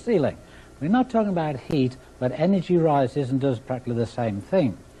again in the ceiling. We're not talking about heat, but energy rises and does practically the same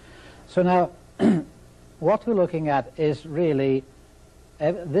thing. So now, what we're looking at is really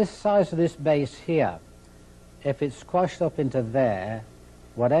this size of this base here. If it's squashed up into there,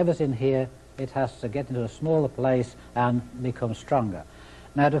 whatever's in here, it has to get into a smaller place and become stronger.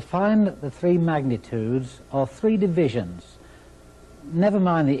 Now to find the three magnitudes, or three divisions, never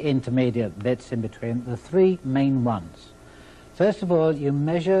mind the intermediate bits in between, the three main ones. First of all, you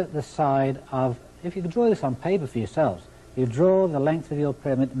measure the side of, if you can draw this on paper for yourselves, you draw the length of your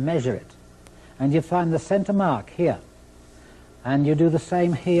pyramid, measure it, and you find the center mark here. And you do the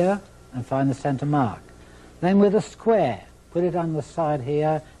same here and find the center mark. Then with a square, put it on the side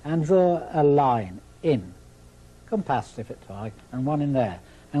here and draw a line in. Compass if it's like, and one in there.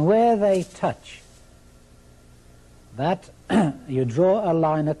 And where they touch, that you draw a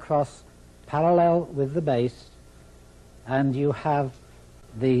line across parallel with the base, and you have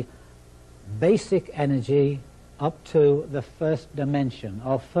the basic energy up to the first dimension,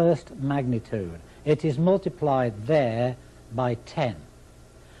 or first magnitude. It is multiplied there by 10.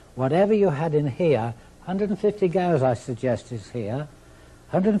 Whatever you had in here, 150 Gauss I suggest is here,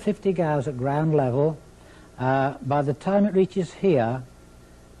 150 Gauss at ground level. By the time it reaches here,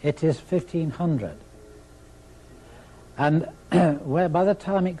 it is 1500. And where by the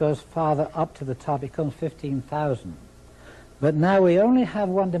time it goes farther up to the top, it becomes 15,000. But now we only have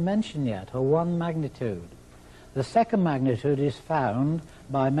one dimension yet, or one magnitude. The second magnitude is found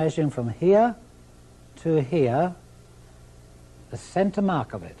by measuring from here to here, the center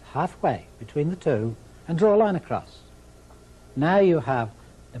mark of it, halfway between the two, and draw a line across. Now you have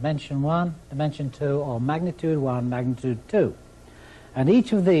dimension 1, dimension 2, or magnitude 1, magnitude 2. And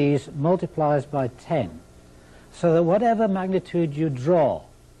each of these multiplies by 10, so that whatever magnitude you draw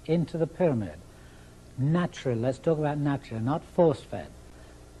into the pyramid, naturally, let's talk about naturally, not force-fed,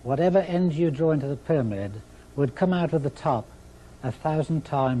 whatever energy you draw into the pyramid would come out of the top 1,000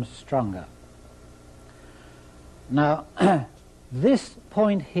 times stronger. Now, this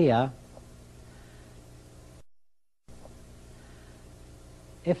point here,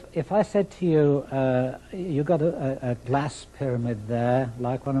 if I said to you, you've got a glass pyramid there,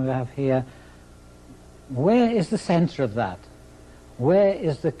 like one we have here, where is the center of that? Where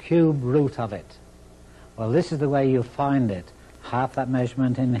is the cube root of it? Well, this is the way you find it. Half that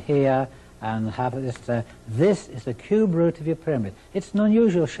measurement in here, and half of this there. This is the cube root of your pyramid. It's an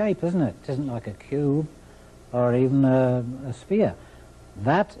unusual shape, isn't it? It isn't like a cube or even a sphere.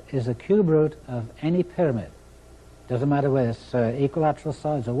 That is the cube root of any pyramid. Doesn't matter whether it's equilateral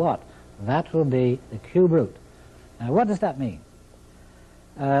sides or what. That will be the cube root. Now, what does that mean?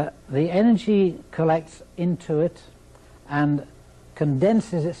 The energy collects into it and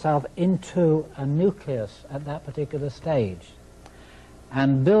condenses itself into a nucleus at that particular stage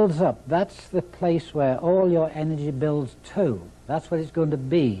and builds up. That's the place where all your energy builds to. That's what it's going to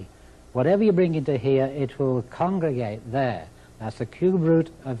be. Whatever you bring into here, it will congregate there. That's the cube root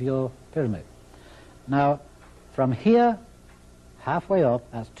of your pyramid. Now, from here, halfway up,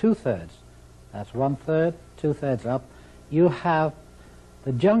 that's 2/3. That's 1/3, 2/3 up. You have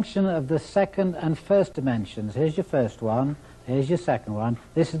the junction of the second and first dimensions. Here's your first one, here's your second one.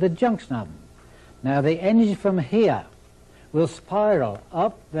 This is the junction of them. Now, the energy from here will spiral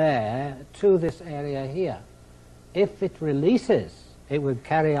up there to this area here. If it releases, it would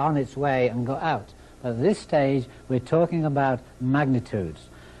carry on its way and go out. But at this stage, we're talking about magnitudes.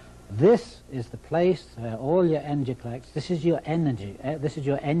 This is the place where all your energy collects. This is your energy. This is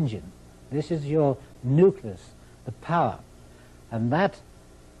your engine. This is your nucleus, the power. And that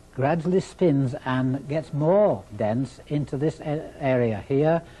gradually spins and gets more dense into this area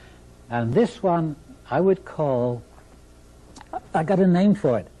here. And this one I would call, I got a name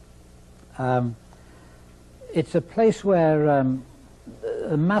for it. It's a place where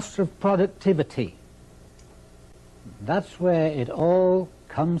a master of productivity. That's where it all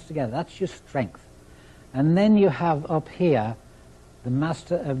comes together. That's your strength. And then you have up here the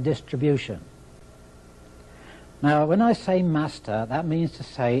master of distribution. Now, when I say master, that means to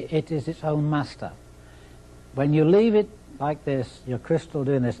say it is its own master. When you leave it like this, your crystal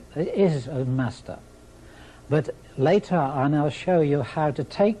doing this, it is its own master. But later on, I'll show you how to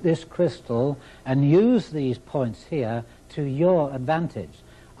take this crystal and use these points here to your advantage.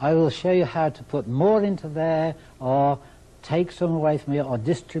 I will show you how to put more into there, or take some away from here, or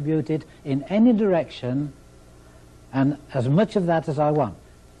distribute it in any direction, and as much of that as I want.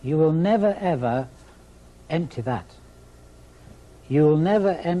 You will never ever empty that. You will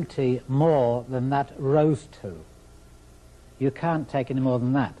never empty more than that rose to. You can't take any more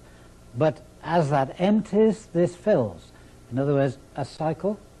than that. But as that empties, this fills. In other words, a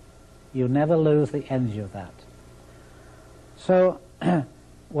cycle, you never lose the energy of that. So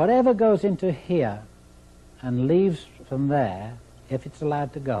whatever goes into here and leaves from there, if it's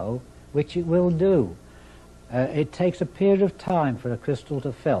allowed to go, which it will do, it takes a period of time for a crystal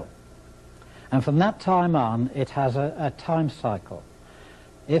to fill. And from that time on, it has a time cycle.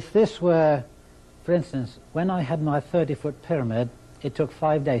 If this were, for instance, when I had my 30-foot pyramid, it took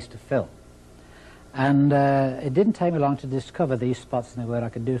 5 days to fill. And it didn't take me long to discover these spots in there where I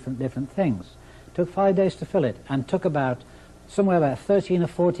could do different things. It took 5 days to fill it, and took somewhere about 13 or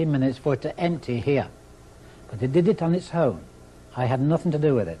 14 minutes for it to empty here. But it did it on its own. I had nothing to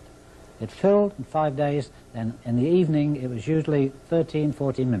do with it. It filled in 5 days, then in the evening it was usually 13,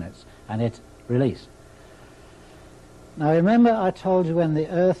 14 minutes, and it released. Now remember, I told you when the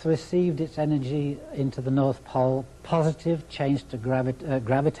Earth received its energy into the North Pole, positive changed to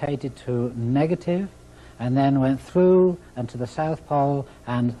gravitated to negative, and then went through and to the South Pole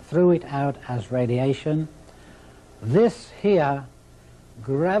and threw it out as radiation. This here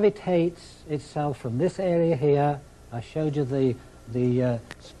gravitates itself from this area here. I showed you the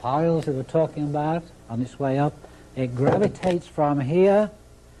spirals that we're talking about on its way up. It gravitates from here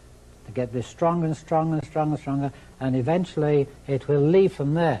to get this stronger and stronger and stronger and stronger, and eventually it will leave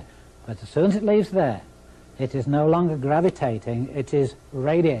from there. But as soon as it leaves there, it is no longer gravitating, it is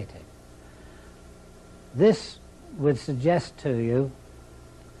radiating. This would suggest to you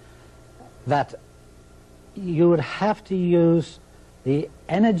that you would have to use the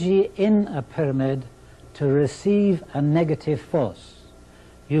energy in a pyramid to receive a negative force.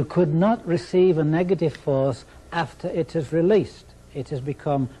 You could not receive a negative force after it is released. It has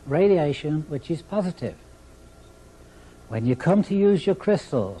become radiation which is positive. When you come to use your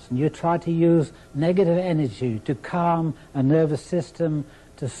crystals and you try to use negative energy to calm a nervous system,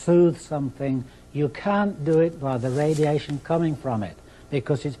 to soothe something, you can't do it by the radiation coming from it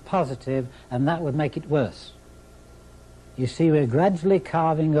because it's positive, and that would make it worse. You see, we're gradually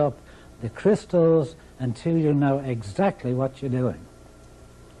carving up the crystals until you know exactly what you're doing.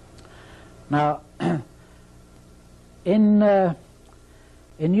 Now, in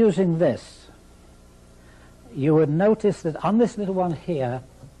using this, you would notice that on this little one here,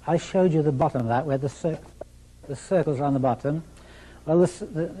 I showed you the bottom of that, where the circles are on the bottom. Well,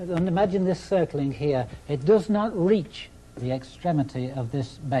 imagine this circling here. It does not reach the extremity of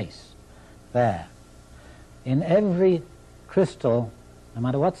this base there. In every crystal, no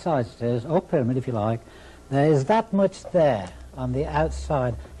matter what size it is, or pyramid if you like, there is that much there on the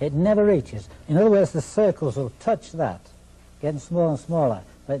outside. It never reaches. In other words, the circles will touch that, getting smaller and smaller,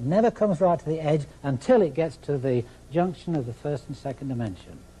 but it never comes right to the edge until it gets to the junction of the first and second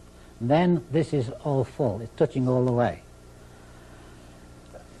dimension. And then this is all full. It's touching all the way.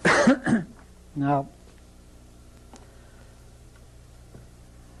 Now,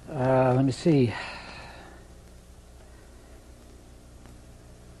 let me see.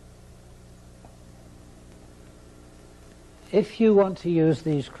 If you want to use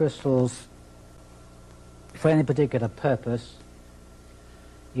these crystals for any particular purpose,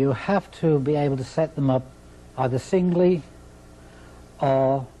 you have to be able to set them up either singly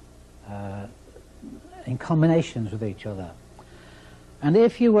or in combinations with each other. And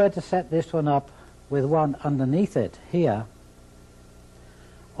if you were to set this one up with one underneath it here,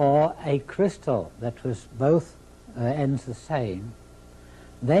 or a crystal that was both ends the same,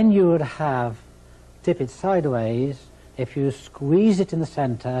 then you would have, tip it sideways. If you squeeze it in the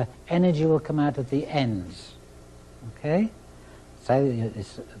center, energy will come out at the ends. Okay? So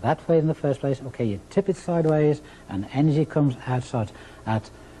it's that way in the first place. Okay, you tip it sideways and energy comes outside at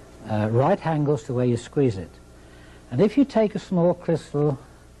right angles to where you squeeze it. And if you take a small crystal,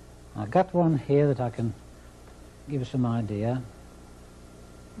 I've got one here that I can give you some idea.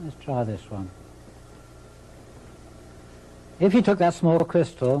 Let's try this one. If you took that small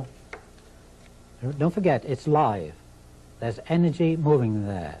crystal, don't forget, it's live. There's energy moving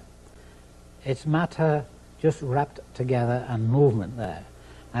there. It's matter just wrapped together and movement there.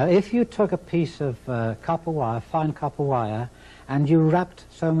 Now, if you took a piece of copper wire, fine copper wire, and you wrapped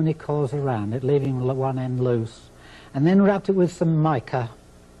so many coils around it, leaving one end loose, and then wrapped it with some mica,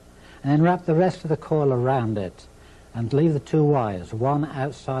 and then wrapped the rest of the coil around it, and leave the two wires, one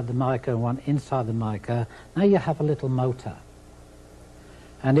outside the mica and one inside the mica, now you have a little motor.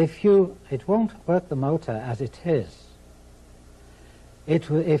 And it won't work the motor as it is.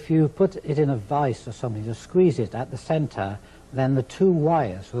 If you put it in a vise or something to squeeze it at the center, then the two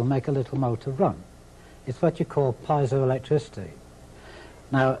wires will make a little motor run. It's what you call piezoelectricity.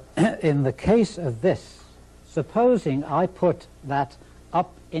 Now, in the case of this, supposing I put that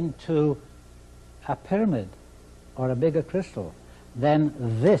up into a pyramid or a bigger crystal, then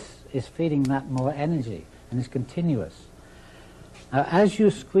this is feeding that more energy and is continuous. Now, as you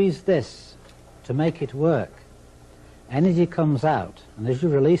squeeze this to make it work, energy comes out, and as you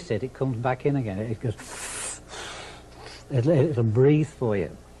release it, it comes back in again. It goes, it'll breathe for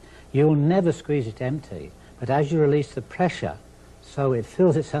you. You'll never squeeze it empty, but as you release the pressure, so it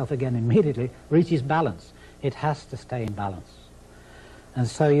fills itself again immediately, reaches balance. It has to stay in balance. And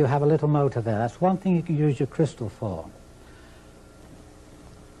so you have a little motor there. That's one thing you can use your crystal for.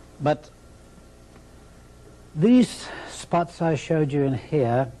 But these spots I showed you in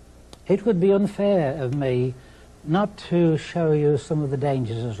here, it would be unfair of me not to show you some of the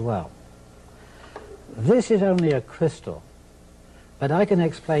dangers as well. This is only a crystal, but I can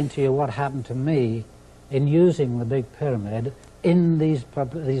explain to you what happened to me in using the big pyramid in these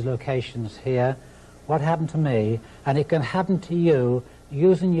locations here, what happened to me, and it can happen to you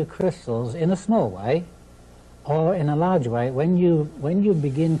using your crystals in a small way or in a large way. When you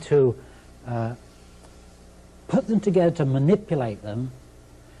begin to put them together to manipulate them,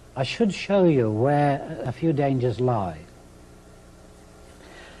 I should show you where a few dangers lie.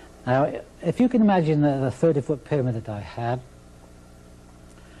 Now, if you can imagine the 30-foot pyramid that I had,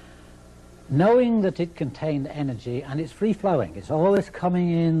 knowing that it contained energy and it's free-flowing, it's always coming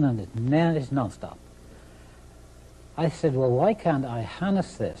in and it's non-stop, I said, well, why can't I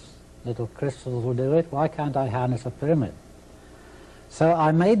harness this? Little crystals will do it. Why can't I harness a pyramid? So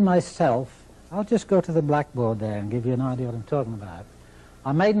I made myself, I'll just go to the blackboard there and give you an idea what I'm talking about.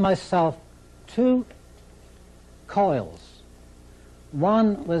 I made myself two coils.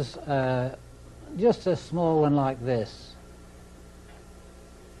 One was just a small one like this,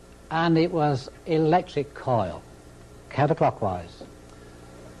 and it was electric coil, counterclockwise.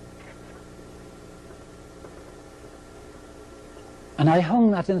 And I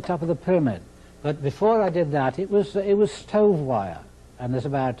hung that in the top of the pyramid. But before I did that, it was stove wire, and there's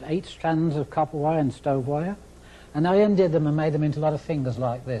about 8 strands of copper wire and stove wire. And I undid them and made them into a lot of fingers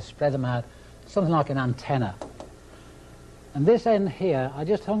like this, spread them out, something like an antenna. And this end here, I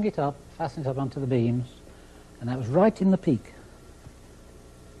just hung it up, fastened it up onto the beams, and that was right in the peak.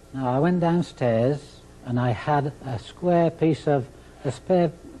 Now I went downstairs, and I had a spare piece of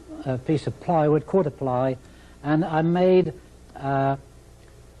plywood, quarter ply, and I made a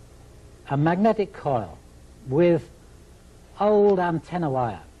magnetic coil with old antenna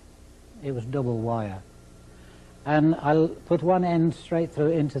wire. It was double wire. And I put one end straight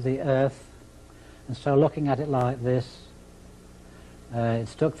through into the earth, and so looking at it like this, it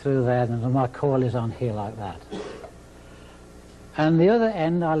stuck through there, and my coil is on here like that. And the other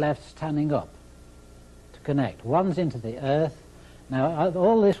end I left standing up to connect. One's into the earth. Now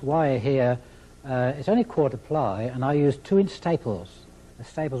all this wire here, it's only quarter ply, and I used 2-inch staples. The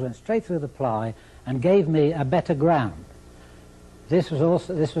staples went straight through the ply and gave me a better ground. This was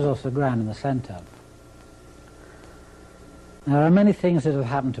also ground in the centre. Now, there are many things that have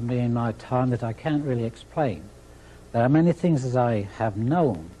happened to me in my time that I can't really explain. There are many things that I have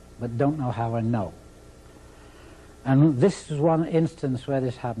known, but don't know how I know. And this is one instance where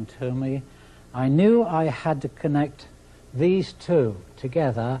this happened to me. I knew I had to connect these two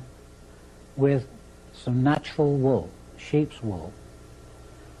together with some natural wool, sheep's wool.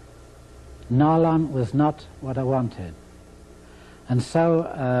 Nylon was not what I wanted. And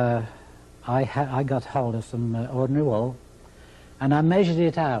so I got hold of some ordinary wool, and I measured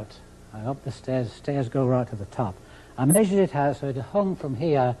it out. Up the stairs go right to the top. I measured it out so it hung from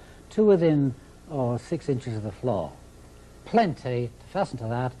here to within 6 inches of the floor. Plenty to fasten to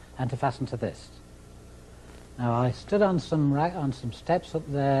that and to fasten to this. Now I stood on some steps up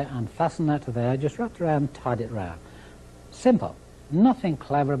there and fastened that to there, just wrapped around, tied it round. Simple. Nothing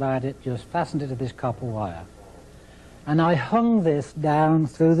clever about it, just fastened it to this copper wire. And I hung this down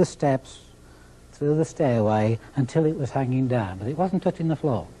through the steps, through the stairway, until it was hanging down, but it wasn't touching the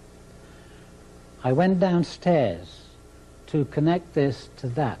floor. I went downstairs to connect this to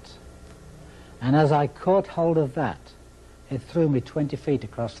that, and as I caught hold of that, it threw me 20 feet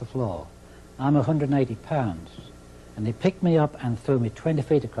across the floor. I'm 180 pounds, and it picked me up and threw me 20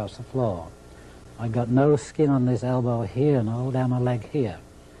 feet across the floor. I got no skin on this elbow here and all down my leg here.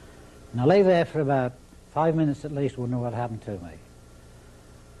 And I lay there for about 5 minutes at least, wondering what happened to me.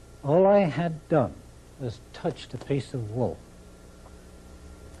 All I had done was touched a piece of wool.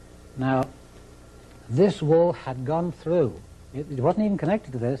 Now, this wool had gone through, it wasn't even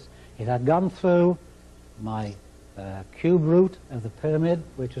connected to this, it had gone through my cube root of the pyramid,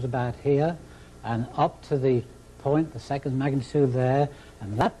 which was about here, and up to the point, the second magnitude there,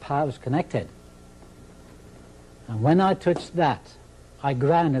 and that part was connected. And when I touched that, I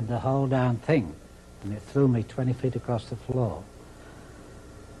grounded the whole damn thing, and it threw me 20 feet across the floor.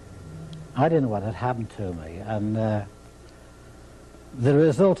 I didn't know what had happened to me, and the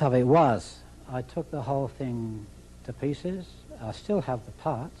result of it was I took the whole thing to pieces. I still have the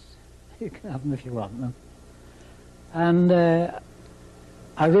parts. You can have them if you want them. And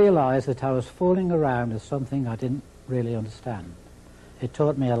I realized that I was fooling around with something I didn't really understand. It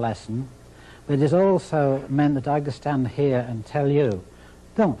taught me a lesson, but it also meant that I could stand here and tell you,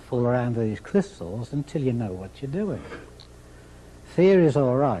 don't fool around with these crystals until you know what you're doing. Theory is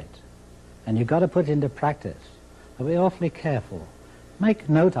all right, and you've got to put it into practice. But be awfully careful. Make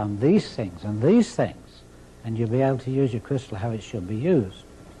note on these things and these things, and you'll be able to use your crystal how it should be used.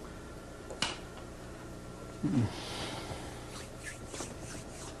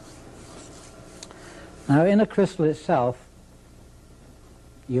 Now, in a crystal itself,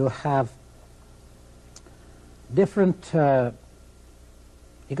 you have different,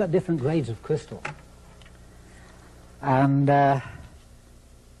 you've got different grades of crystal. And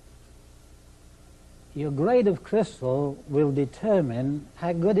your grade of crystal will determine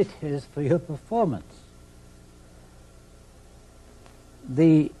how good it is for your performance.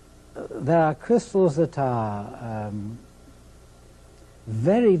 There are crystals that are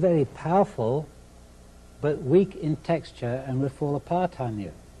very, very powerful, but weak in texture and will fall apart on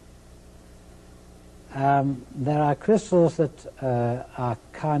you. There are crystals that are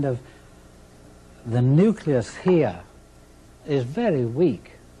kind of, the nucleus here is very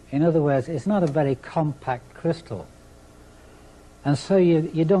weak. In other words, it's not a very compact crystal. And so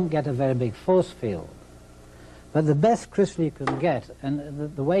you don't get a very big force field. But the best crystal you can get,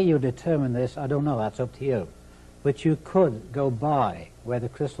 and the way you determine this, I don't know, that's up to you. But you could go by where the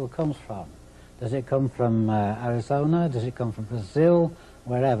crystal comes from. Does it come from Arizona? Does it come from Brazil?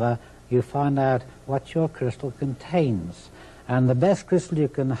 Wherever, you find out what your crystal contains. And the best crystal you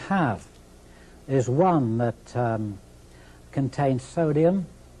can have is one that contains sodium,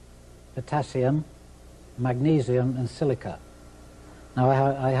 potassium, magnesium, and silica. Now,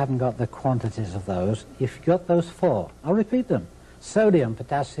 I haven't got the quantities of those. If you've got those four, I'll repeat them. Sodium,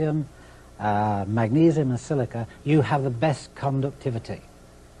 potassium, magnesium, and silica, you have the best conductivity.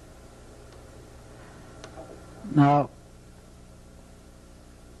 Now,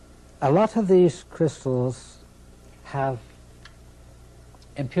 a lot of these crystals have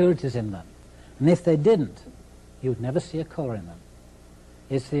impurities in them. And if they didn't, you'd never see a colour in them.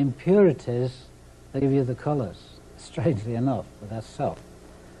 It's the impurities that give you the colours. Strangely enough, but that's so.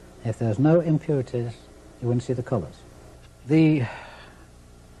 If there's no impurities, you wouldn't see the colours. The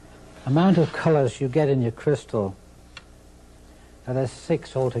amount of colours you get in your crystal, there's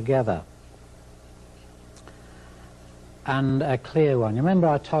 6 altogether, and a clear one. You remember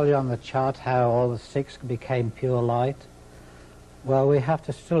I told you on the chart how all the 6 became pure light? Well, we have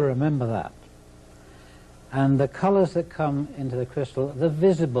to still remember that. And the colours that come into the crystal, the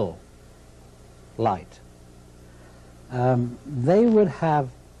visible light, they would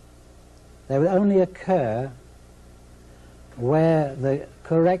only occur where the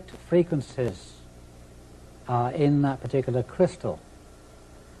correct frequencies are in that particular crystal.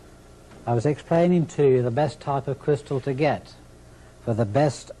 I was explaining to you the best type of crystal to get for the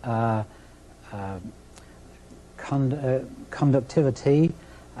best conductivity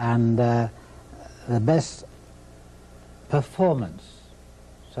and the best performance.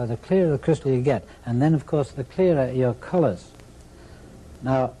 So the clearer the crystal you get, and then of course the clearer your colours.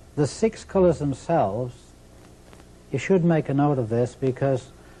 Now the 6 colours themselves, you should make a note of this, because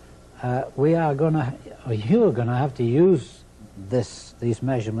you are going to have to use these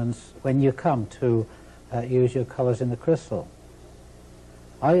measurements when you come to use your colours in the crystal.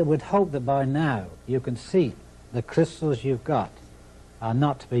 I would hope that by now you can see the crystals you've got are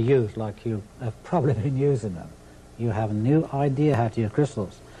not to be used like you have probably been using them. You have a new idea how to use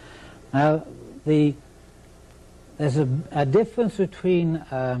crystals. Now, there's a difference between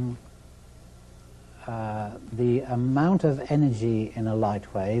the amount of energy in a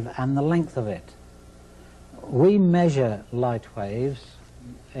light wave and the length of it. We measure light waves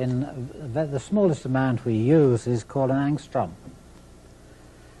in the smallest amount we use is called an angstrom.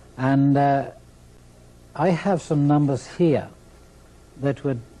 And I have some numbers here that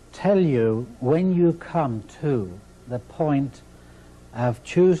would tell you when you come to the point of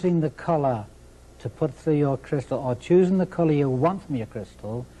choosing the color to put through your crystal, or choosing the color you want from your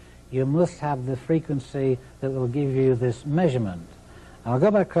crystal, you must have the frequency that will give you this measurement. I'll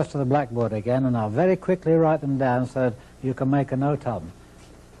go back across to the blackboard again, and I'll very quickly write them down so that you can make a note of them.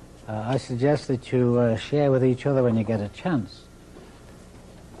 I suggest that you share with each other when you get a chance.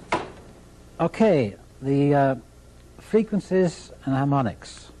 Okay, the frequencies and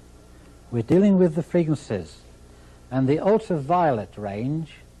harmonics. We're dealing with the frequencies. And the ultraviolet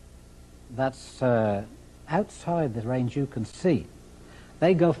range, that's outside the range you can see.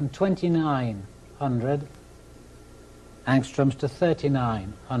 They go from 2900 angstroms to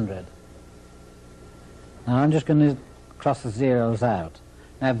 3900. Now I'm just going to cross the zeros out.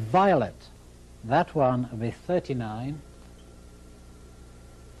 Now violet, that one will be 39.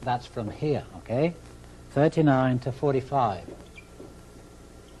 That's from here, okay? 39 to 45.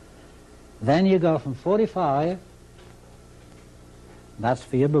 Then you go from 45, that's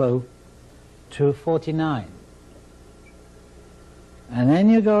for your blue, to 49. And then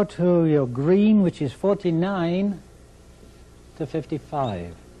you go to your green, which is 49 to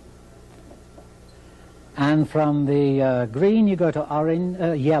 55. And from the green you go to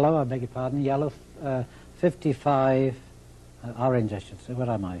orange, yellow, I beg your pardon, yellow, 55, orange I should say, what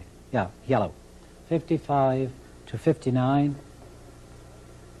am I? Yeah, yellow. 55 to 59,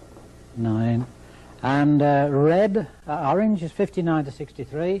 9. And red, orange is 59 to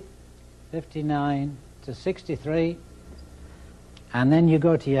 63, 59 to 63. And then you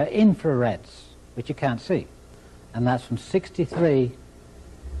go to your infrareds, which you can't see. And that's from 63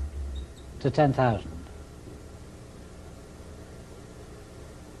 to 10,000.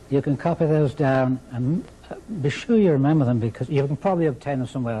 You can copy those down and be sure you remember them, because you can probably obtain them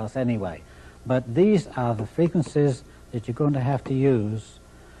somewhere else anyway. But these are the frequencies that you're going to have to use.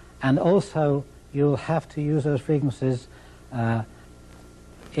 And also you'll have to use those frequencies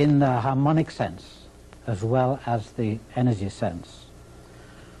in the harmonic sense as well as the energy sense.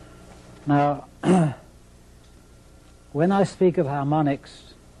 Now, when I speak of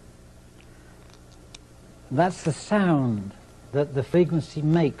harmonics, that's the sound that the frequency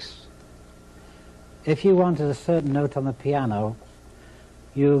makes. If you wanted a certain note on the piano,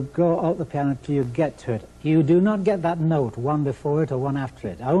 you go up the piano till you get to it. You do not get that note one before it or one after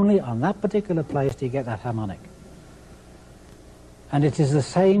it. Only on that particular place do you get that harmonic. And it is the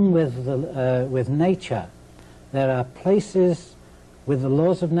same with nature. There are places with the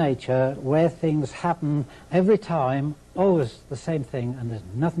laws of nature where things happen every time, always the same thing, and there's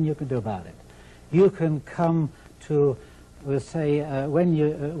nothing you can do about it. You can come to, we'll say,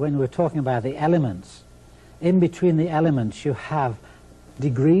 when we're talking about the elements, in between the elements you have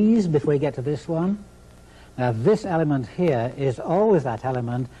degrees before you get to this one. Now this element here is always that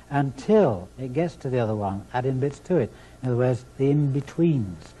element until it gets to the other one, adding bits to it. In other words, the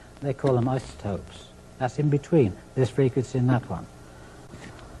in-betweens. They call them isotopes. That's in between this frequency and that one.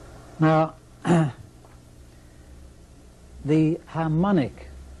 Now, the harmonic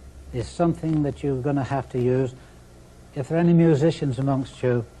is something that you're going to have to use. If there are any musicians amongst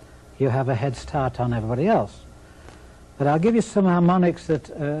you, you have a head start on everybody else. But I'll give you some harmonics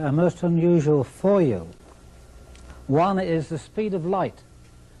that are most unusual for you. One is the speed of light.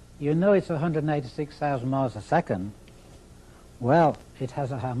 You know it's 186,000 miles a second. Well, it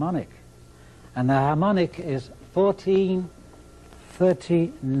has a harmonic. And the harmonic is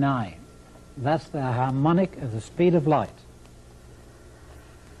 1439. That's the harmonic of the speed of light.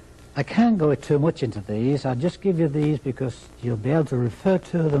 I can't go too much into these. I'll just give you these because you'll be able to refer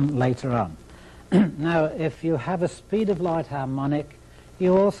to them later on. Now, if you have a speed of light harmonic,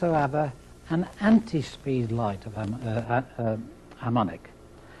 you also have an anti-speed light of harmonic.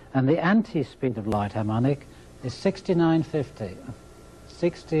 And the anti-speed of light harmonic is 6950.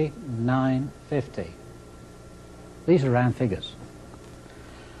 6950. These are round figures.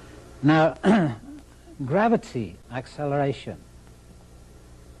 Now, gravity acceleration.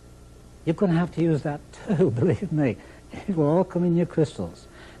 You're going to have to use that too, believe me. It will all come in your crystals.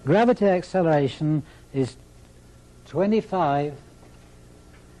 Gravity acceleration is 45.5.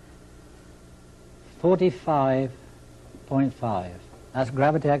 That's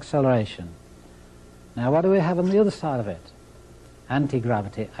gravity acceleration. Now what do we have on the other side of it?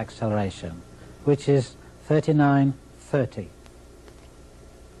 Anti-gravity acceleration, which is 3930.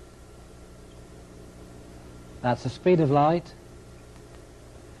 That's the speed of light,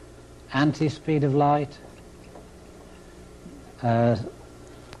 anti-speed of light,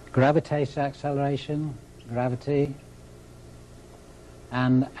 gravitational acceleration, gravity,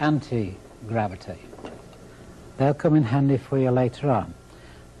 and anti-gravity. They'll come in handy for you later on.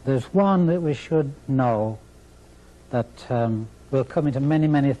 There's one that we should know that will come into many,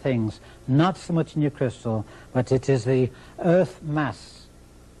 many things, not so much in your crystal, but it is the Earth mass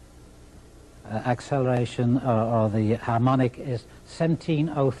acceleration, or the harmonic is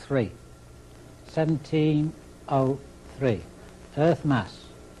 1703. 1703. Earth mass.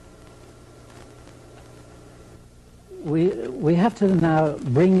 We have to now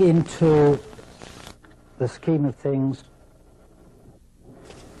bring into the scheme of things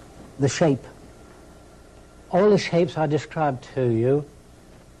the shape. All the shapes I described to you,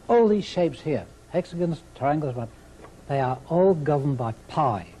 all these shapes here, hexagons, triangles, they are all governed by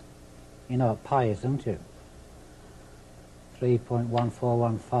pi. You know what pi is, don't you?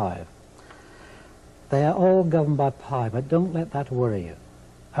 3.1415. They are all governed by pi, but don't let that worry you.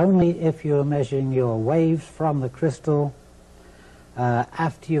 Only if you're measuring your waves from the crystal,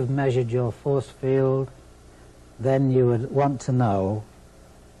 after you've measured your force field, then you would want to know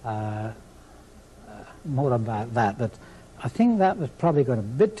more about that. But I think that was probably going a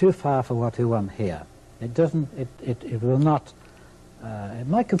bit too far for what we want here. It doesn't, it will not, it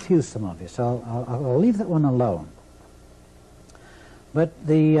might confuse some of you, so I'll leave that one alone. But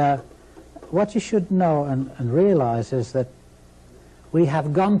what you should know and realize is that we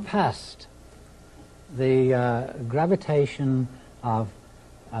have gone past the gravitation of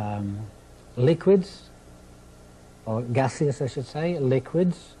liquids, or gaseous I should say,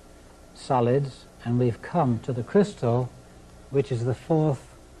 liquids, solids, and we've come to the crystal, which is the fourth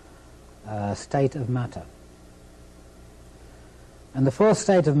state of matter. And the fourth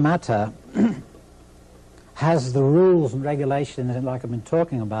state of matter has the rules and regulations like I've been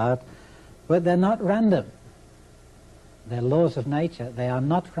talking about, but they're not random. They're laws of nature. They are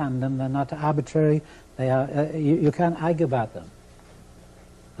not random, they're not arbitrary, they are, you can't argue about them.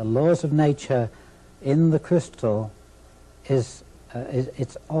 The laws of nature in the crystal it's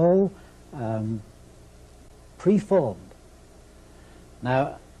all preformed.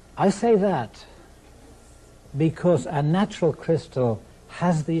 Now, I say that because a natural crystal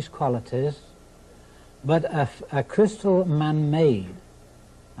has these qualities, But a crystal man-made,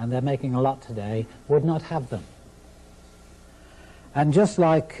 and they're making a lot today, would not have them. And just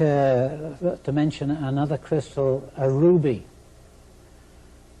like, to mention another crystal, a ruby.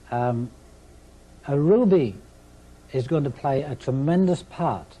 A ruby is going to play a tremendous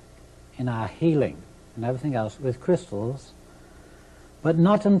part in our healing and everything else with crystals, but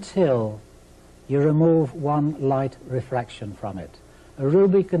not until you remove one light refraction from it. A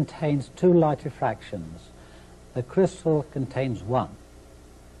ruby contains 2 light refractions. The crystal contains 1.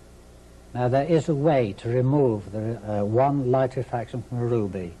 Now there is a way to remove the 1 light refraction from a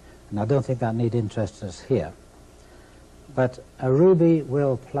ruby, and I don't think that need interest us here. But a ruby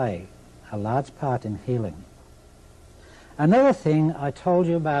will play a large part in healing. Another thing, I told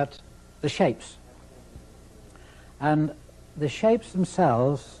you about the shapes. And the shapes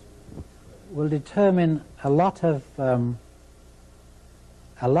themselves will determine a lot of the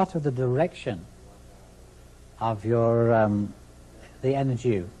direction of your the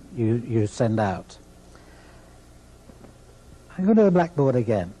energy you send out. I go to the blackboard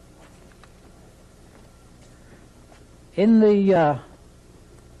again. In the I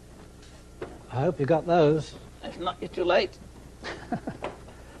hope you got those. If not, you're too late.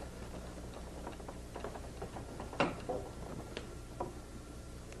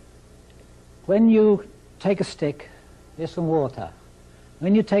 When you take a stick, here's some water.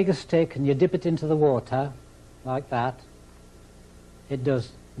 When you take a stick and you dip it into the water, like that, it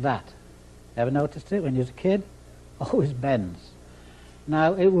does that. Ever noticed it when you was a kid? Always bends.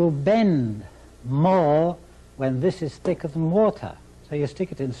 Now, it will bend more when this is thicker than water. So you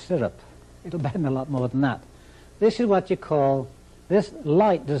stick it in syrup. It'll bend a lot more than that. This is what you call, this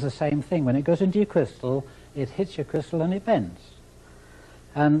light does the same thing. When it goes into your crystal, it hits your crystal and it bends.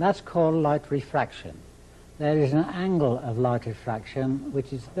 And that's called light refraction. There is an angle of light refraction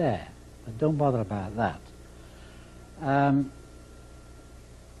which is there, but don't bother about that.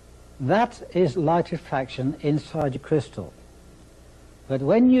 That is light refraction inside your crystal. But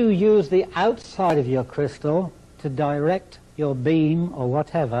when you use the outside of your crystal to direct your beam or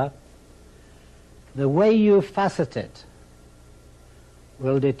whatever, the way you facet it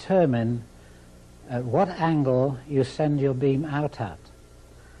will determine at what angle you send your beam out at.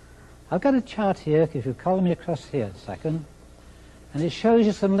 I've got a chart here, if you follow me across here a second, and it shows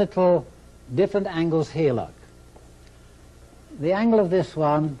you some little different angles here, look. The angle of this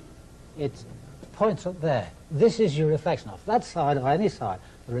one, it points up there. This is your reflection off that side or any side.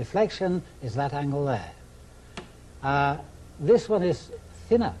 The reflection is that angle there. This one is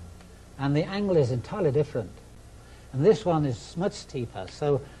thinner, and the angle is entirely different. And this one is much steeper.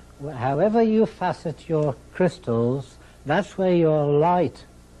 So however you facet your crystals, that's where your light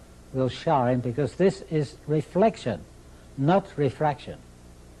will shine, because this is reflection, not refraction.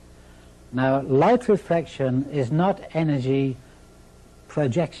 Now, light refraction is not energy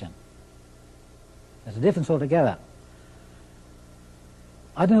projection. There's a difference altogether.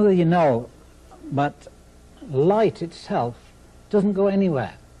 I don't know whether you know, but light itself doesn't go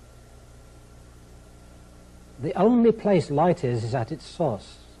anywhere. The only place light is at its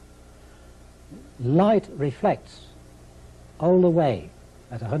source. Light reflects all the way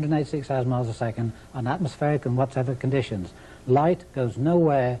at 186,000 miles a second on atmospheric and whatever conditions. Light goes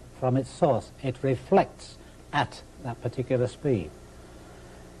nowhere from its source. It reflects at that particular speed.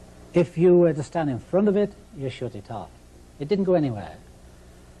 If you were to stand in front of it, you shut it off. It didn't go anywhere.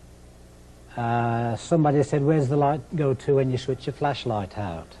 Somebody said, where's the light go to when you switch your flashlight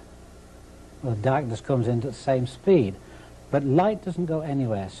out? Well, darkness comes in at the same speed. But light doesn't go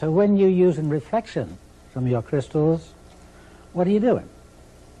anywhere. So when you're using reflection from your crystals, what are you doing?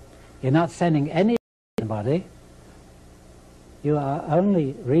 You're not sending any to anybody. You are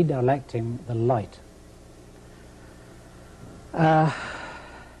only redirecting the light.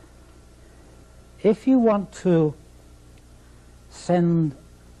 If you want to send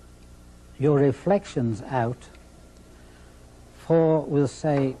your reflections out for, we'll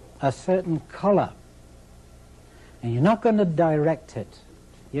say, a certain color, and you're not going to direct it,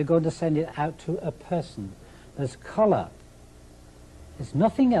 you're going to send it out to a person. There's color. It's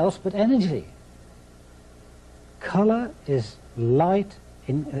nothing else but energy. Color is light,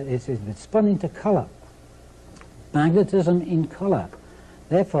 it's spun into color. Magnetism in color.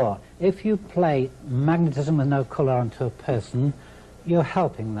 Therefore, if you play magnetism with no color onto a person, you're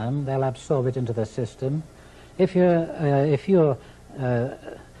helping them. They'll absorb it into their system. If you're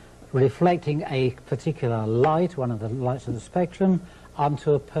reflecting a particular light, one of the lights of the spectrum,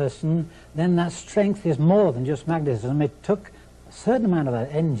 onto a person, then that strength is more than just magnetism. It took a certain amount of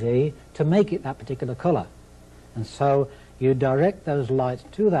that energy to make it that particular color. And so you direct those lights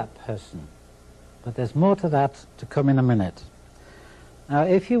to that person. But there's more to that to come in a minute. Now,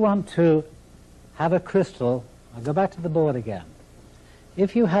 if you want to have a crystal, I'll go back to the board again.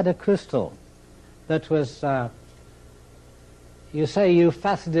 If you had a crystal that was, you say you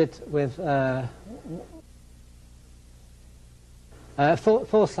faceted it with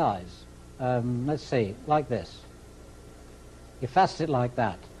four sides. Let's see, like this. You facet it like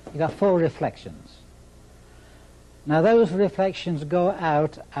that. You got 4 reflections. Now those reflections go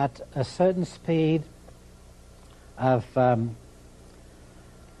out at a certain speed of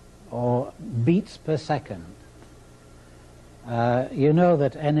or beats per second. You know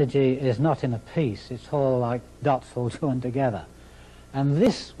that energy is not in a piece, it's all like dots all joined together. And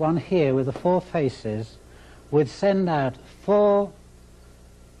this one here with the 4 faces would send out four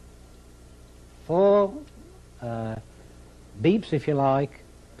beeps, if you like,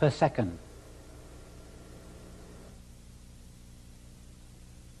 per second.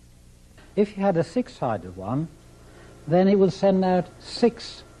 If you had a 6-sided one, then it would send out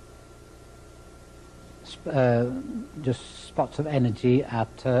 6 just spots of energy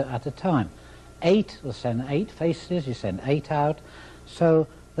at a time. 8 will send 8 faces, you send 8 out. So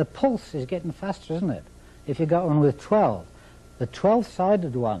the pulse is getting faster, isn't it? If you got one with 12, the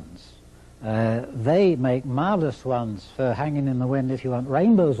 12-sided ones, they make marvelous ones for hanging in the wind if you want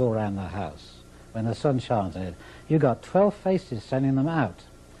rainbows all around the house when the sun shines on it. You've got 12 faces sending them out.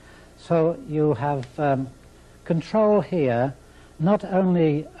 So you have control here not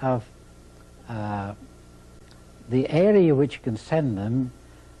only of the area which you can send them,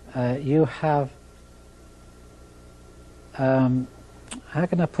 you have, how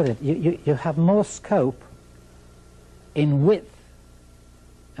can I put it, you have more scope in width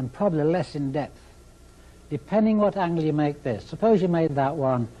and probably less in depth, depending what angle you make this. Suppose you made that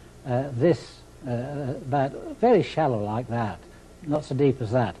one about very shallow like that, not so deep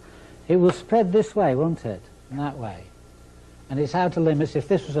as that. It will spread this way, won't it? And that way. And its outer limits, if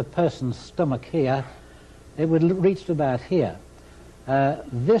this was a person's stomach here, it would reach to about here.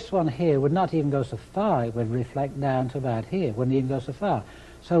 This one here would not even go so far. It would reflect down to about here. Wouldn't even go so far.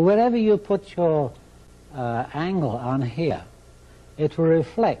 So wherever you put your angle on here, it will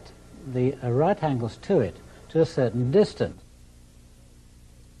reflect the right angles to it to a certain distance.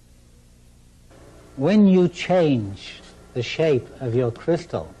 When you change the shape of your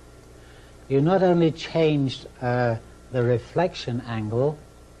crystal, you not only changed the reflection angle,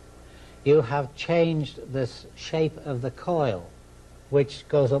 you have changed the shape of the coil which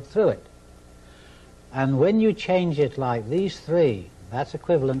goes up through it. And when you change it like these 3, that's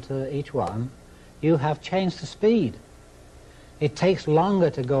equivalent to each one, you have changed the speed. It takes longer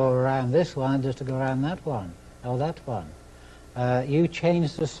to go around this one than just to go around that one or that one. You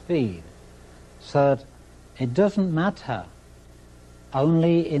change the speed so that it doesn't matter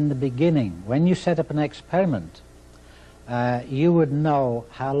only in the beginning. When you set up an experiment, you would know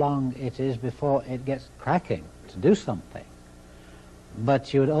how long it is before it gets cracking to do something.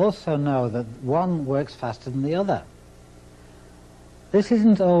 But you would also know that one works faster than the other. This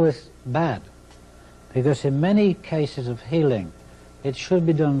isn't always bad, because in many cases of healing, it should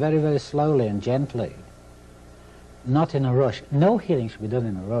be done very, very slowly and gently, not in a rush. No healing should be done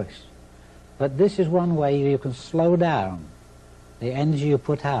in a rush. But this is one way you can slow down the energy you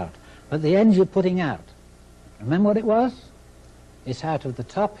put out. But the energy you're putting out, remember what it was? It's out of the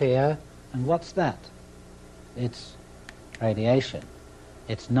top here, and what's that? It's radiation.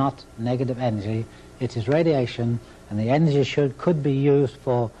 It's not negative energy, it is radiation, and the energy could be used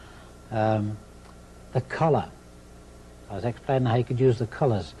for the color. I was explaining how you could use the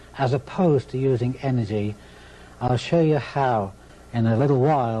colors, as opposed to using energy. I'll show you how, in a little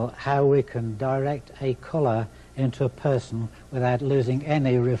while, how we can direct a color into a person without losing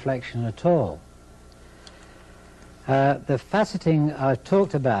any reflection at all. The faceting I've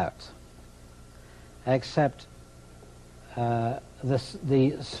talked about, except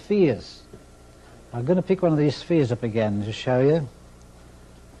the spheres. I'm going to pick one of these spheres up again to show you.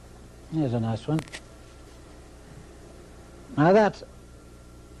 Here's a nice one. Now that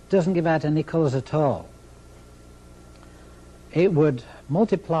doesn't give out any colours at all. It would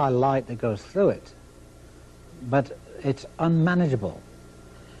multiply light that goes through it, but it's unmanageable.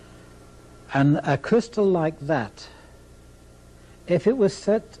 And a crystal like that, if it was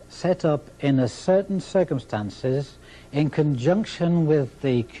set up in a certain circumstances, in conjunction with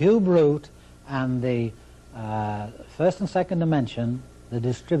the cube root and the first and second dimension, the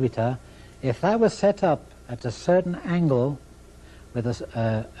distributor, if that was set up at a certain angle with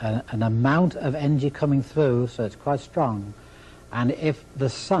an amount of energy coming through, so it's quite strong, and if the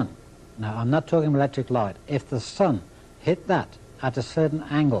sun, now I'm not talking electric light, if the sun hit that at a certain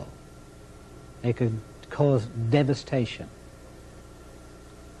angle, They could cause devastation.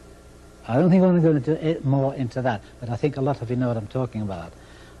 I don't think I'm going to go more into that, but I think a lot of you know what I'm talking about.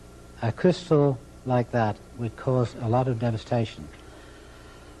 A crystal like that would cause a lot of devastation.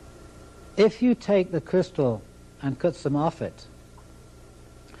 If you take the crystal and cut some off it,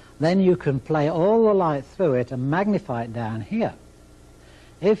 then you can play all the light through it and magnify it down here.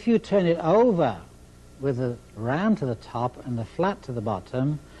 If you turn it over with the round to the top and the flat to the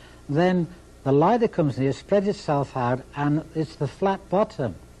bottom, then the light that comes in here spreads itself out, and it's the flat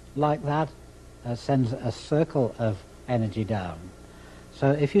bottom like that sends a circle of energy down.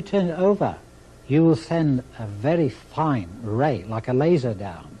 So if you turn it over, you will send a very fine ray, like a laser,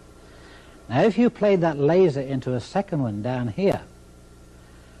 down. Now if you played that laser into a second one down here,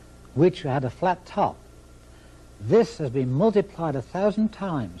 which had a flat top, this has been multiplied 1,000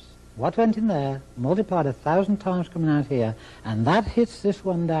 times. What went in there, multiplied 1,000 times coming out here, and that hits this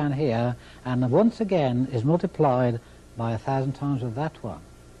one down here, and once again is multiplied by 1,000 times of that one.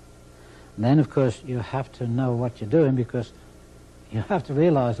 And then, of course, you have to know what you're doing, because you have to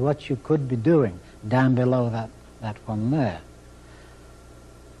realize what you could be doing down below that one there.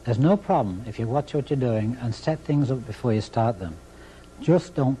 There's no problem if you watch what you're doing and set things up before you start them.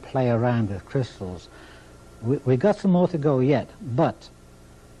 Just don't play around with crystals. We've got some more to go yet, but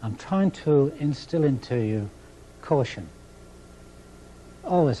I'm trying to instill into you caution.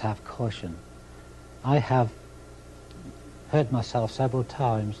 Always have caution. I have hurt myself several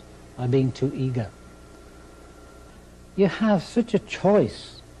times by being too eager. You have such a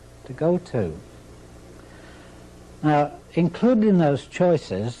choice to go to. Now, included in those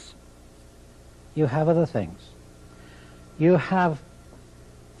choices, you have other things. You have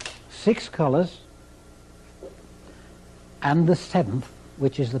 6 colors and the 7th,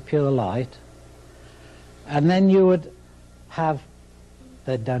 which is the pure light, and then you would have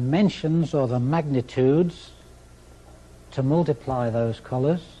the dimensions or the magnitudes to multiply those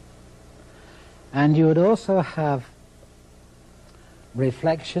colors, and you would also have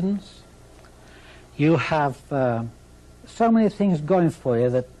reflections. You have so many things going for you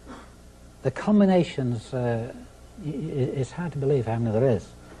that the combinations, it's hard to believe how many there is.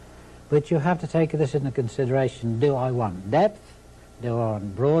 But you have to take this into consideration. Do I want depth? Do I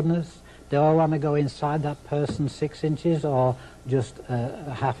want broadness? Do I want to go inside that person 6 inches or just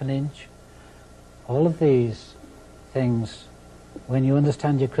half an inch? All of these things, when you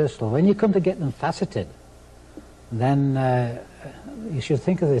understand your crystal, when you come to get them faceted, then you should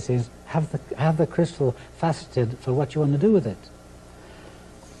think of this as have the crystal faceted for what you want to do with it.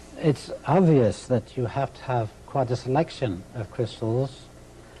 It's obvious that you have to have quite a selection of crystals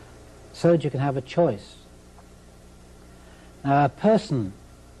so that you can have a choice. Now, a person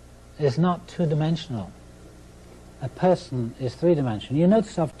is not two-dimensional. A person is three-dimensional. You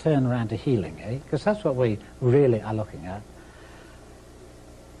notice I've turned around to healing, eh? Because that's what we really are looking at.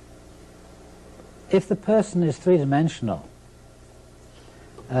 If the person is three-dimensional,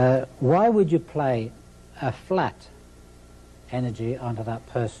 why would you play a flat energy onto that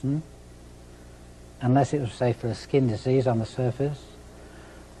person unless it was, say, for a skin disease on the surface?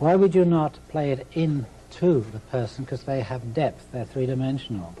 Why would you not play it into the person, because they have depth, they're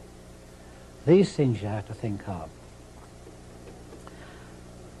three-dimensional? These things you have to think of.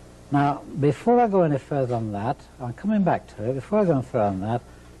 Now, before I go any further on that, I'm coming back to it, before I go any further on that,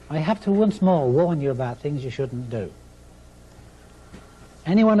 I have to once more warn you about things you shouldn't do.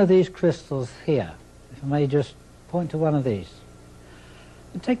 Any one of these crystals here, if I may just point to one of these.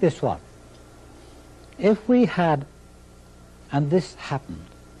 Take this one. If we had, and this happened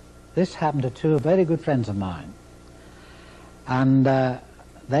to 2 very good friends of mine, and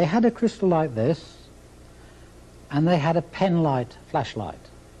they had a crystal like this, and they had a pen light flashlight,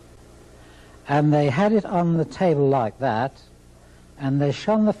 and they had it on the table like that, and they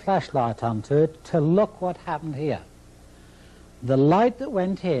shone the flashlight onto it to look what happened here. The light that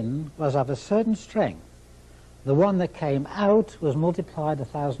went in was of a certain strength. The one that came out was multiplied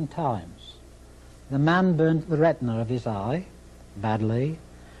 1,000 times. The man burnt the retina of his eye badly,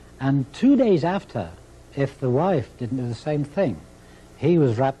 and 2 days after, if the wife didn't do the same thing, he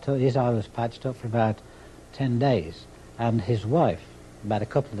was wrapped up, his eye was patched up for about 10 days, and his wife about a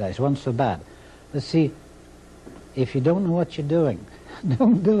couple of days. It wasn't so bad. But see, if you don't know what you're doing,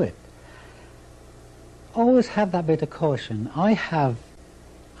 don't do it. Always have that bit of caution. I've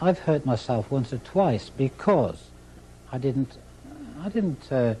hurt myself once or twice because I didn't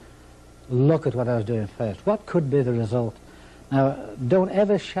look at what I was doing first. What could be the result? Now, don't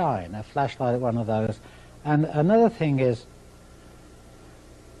ever shine a flashlight at one of those. And another thing is,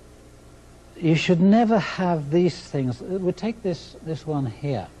 you should never have these things. We'll take this one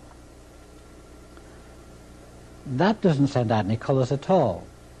here. that doesn't send out any colours at all.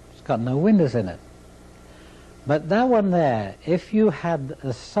 It's got no windows in it. But that one there, if you had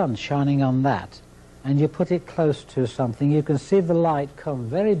the sun shining on that and you put it close to something, you can see the light come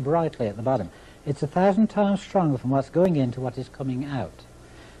very brightly at the bottom. It's 1,000 times stronger from what's going in to what is coming out.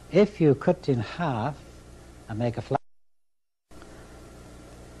 If you cut it in half and make a flat,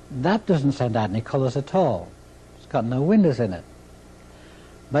 that doesn't send out any colours at all. It's got no windows in it.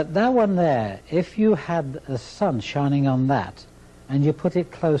 But that one there, if you had the sun shining on that and you put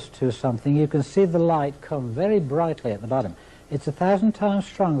it close to something, you can see the light come very brightly at the bottom. It's 1,000 times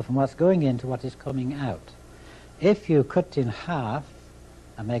stronger from what's going in to what is coming out. If you cut it in half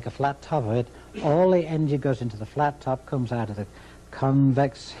and make a flat top of it, all the energy goes into the flat top, comes out of the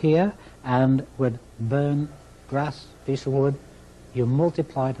convex here, and would burn grass, piece of wood. You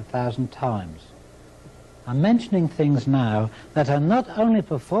multiply it 1,000 times. I'm mentioning things now that are not only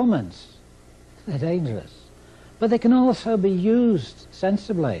performance, they're dangerous, but they can also be used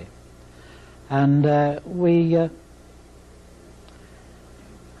sensibly. And I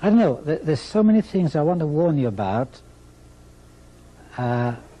don't know, there's so many things I want to warn you about.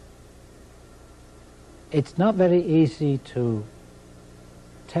 It's not very easy to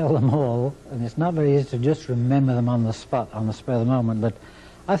tell them all, and it's not very easy to just remember them on the spot, on the spur of the moment, but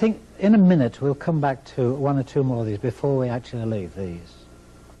I think in a minute we'll come back to one or two more of these before we actually leave these.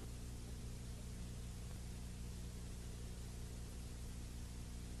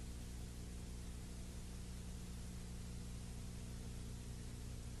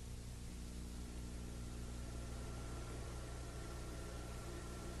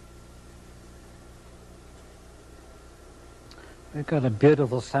 We've got a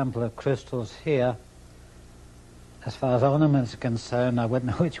beautiful sample of crystals here. As far as ornaments are concerned, I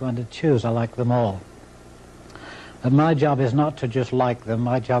wouldn't know which one to choose. I like them all. But my job is not to just like them,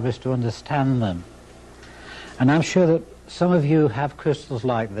 my job is to understand them. And I'm sure that some of you have crystals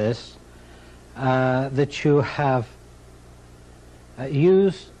like this that you have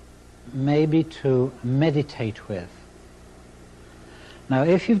used maybe to meditate with. Now,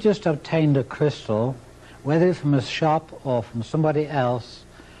 if you've just obtained a crystal, whether it's from a shop or from somebody else,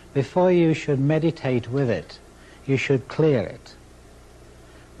 before you should meditate with it, you should clear it.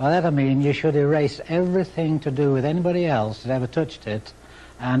 By that I mean you should erase everything to do with anybody else that ever touched it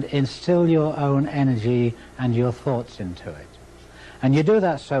and instill your own energy and your thoughts into it. And you do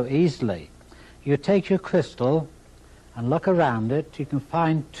that so easily. You take your crystal and look around it. You can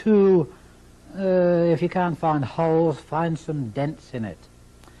find two, if you can't find holes, find some dents in it.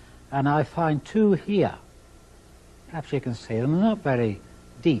 And I find two here. Perhaps you can see them. They're not very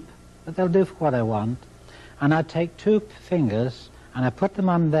deep, but they'll do for what I want. And I take two fingers and I put them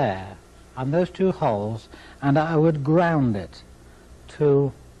on there, on those two holes, and I would ground it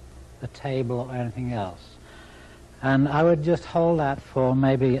to the table or anything else. And I would just hold that for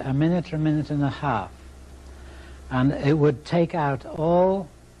maybe a minute or a minute and a half. And it would take out all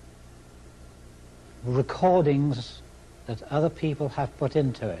recordings that other people have put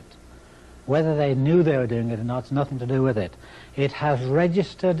into it. Whether they knew they were doing it or not, it's nothing to do with it. It has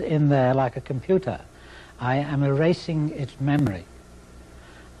registered in there like a computer. I am erasing its memory.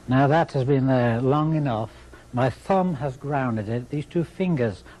 Now that has been there long enough. My thumb has grounded it. These two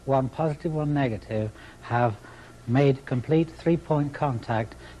fingers, one positive, one negative, have made complete three-point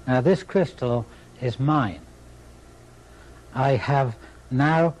contact. Now this crystal is mine. I have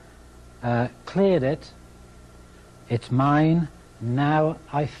now cleared it. It's mine. Now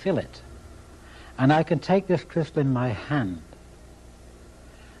I fill it. And I can take this crystal in my hand,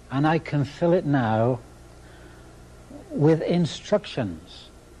 and I can fill it now with instructions.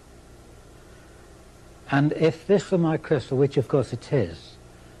 And if this were my crystal, which of course it is,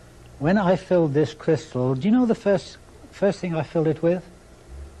 when I filled this crystal, do you know the first thing I filled it with?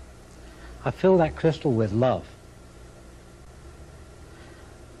 I filled that crystal with love.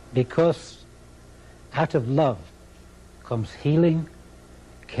 Because out of love comes healing,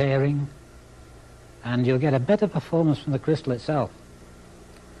 caring, and you'll get a better performance from the crystal itself.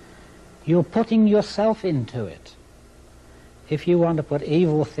 You're putting yourself into it. If you want to put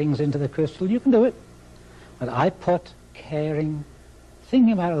evil things into the crystal, you can do it. But I put caring,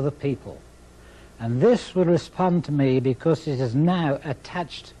 thinking about other people. And this will respond to me because it is now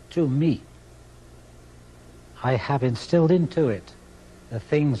attached to me. I have instilled into it the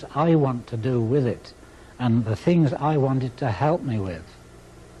things I want to do with it and the things I want it to help me with.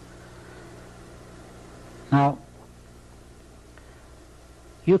 Now,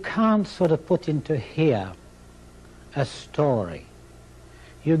 you can't sort of put into here a story.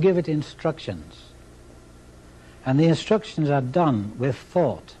 You give it instructions. And the instructions are done with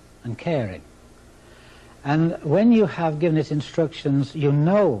thought and caring. And when you have given it instructions, you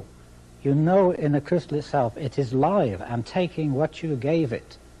know in the crystal itself it is live and taking what you gave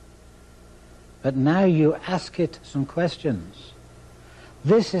it. But now you ask it some questions.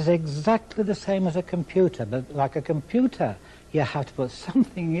 This is exactly the same as a computer, but like a computer, you have to put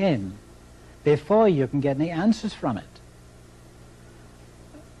something in before you can get any answers from it.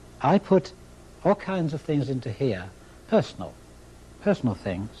 I put all kinds of things into here, personal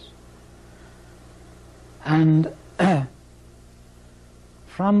things. And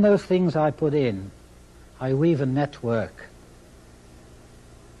from those things I put in, I weave a network,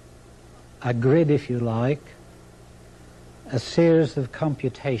 a grid if you like, a series of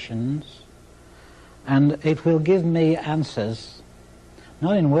computations, and it will give me answers,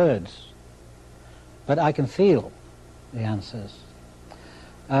 not in words, but I can feel the answers.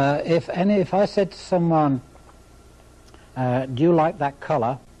 If I said to someone, do you like that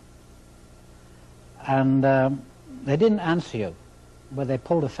color? And they didn't answer you, but they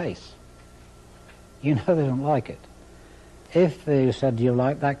pulled a face, you know they don't like it. If you said, do you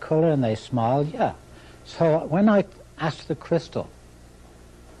like that color? And they smiled, yeah. So when I ask the crystal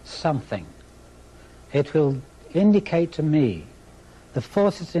something, it will indicate to me the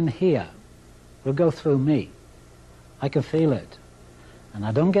forces in here will go through me. I can feel it. And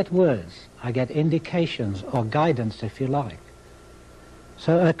I don't get words, I get indications or guidance if you like.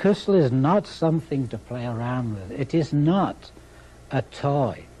 So a crystal is not something to play around with. It is not a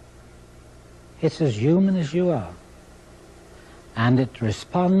toy. It's as human as you are. And it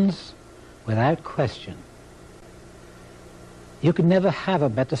responds without question. You could never have a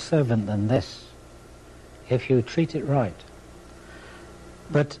better servant than this if you treat it right.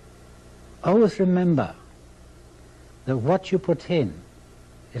 But always remember that what you put in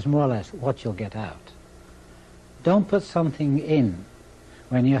is more or less what you'll get out. Don't put something in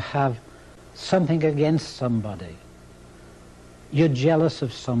when you have something against somebody. You're jealous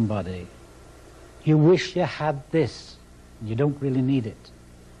of somebody. You wish you had this. You don't really need it.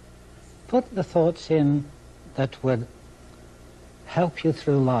 Put the thoughts in that would help you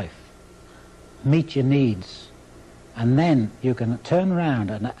through life, meet your needs, and then you can turn around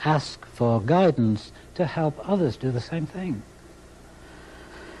and ask for guidance to help others do the same thing.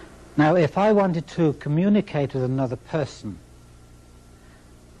 Now, if I wanted to communicate with another person,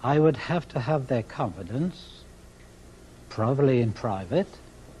 I would have to have their confidence, probably in private,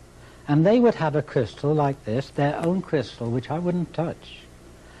 and they would have a crystal like this, their own crystal, which I wouldn't touch.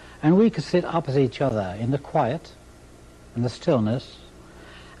 And we could sit opposite each other in the quiet, in the stillness,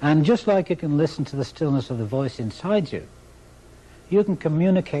 and just like you can listen to the stillness of the voice inside you, you can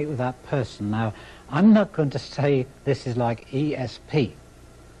communicate with that person. Now, I'm not going to say this is like ESP.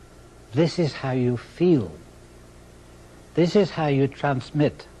 This is how you feel. This is how you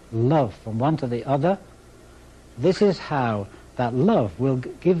transmit love from one to the other. This is how that love will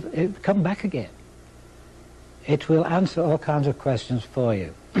come back again. It will answer all kinds of questions for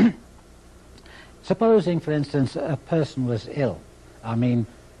you. Supposing, for instance, a person was ill,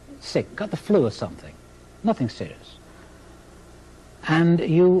 sick, got the flu or something, nothing serious, and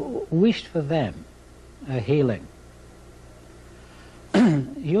you wished for them a healing.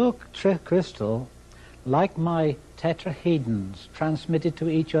 Your crystal, like my tetrahedrons, transmitted to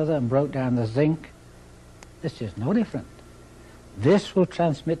each other and broke down the zinc. This is no different. This will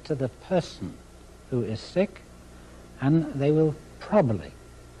transmit to the person who is sick, and they will probably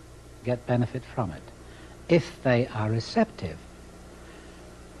get benefit from it, if they are receptive.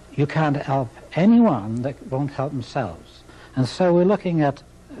 You can't help anyone that won't help themselves. And so we're looking at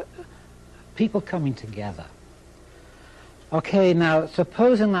people coming together. Okay, now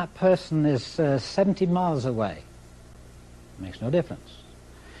supposing that person is 70 miles away, makes no difference.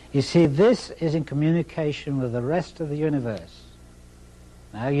 You see, this is in communication with the rest of the universe.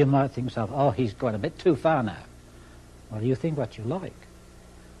 Now you might think yourself, oh, he's gone a bit too far now. Well, you think what you like.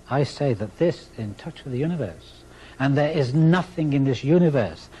 I say that this is in touch with the universe. And there is nothing in this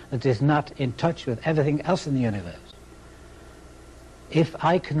universe that is not in touch with everything else in the universe. If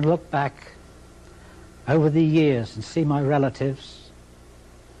I can look back over the years and see my relatives,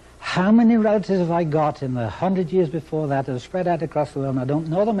 how many relatives have I got in the 100 years before that have spread out across the world and I don't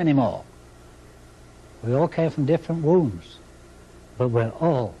know them anymore? We all came from different wombs, but we're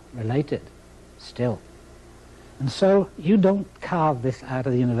all related still. And so you don't carve this out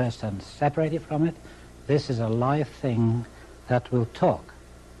of the universe and separate it from it. This is a live thing that will talk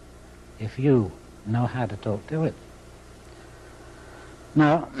if you know how to talk to it.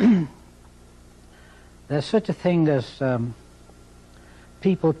 Now, there's such a thing as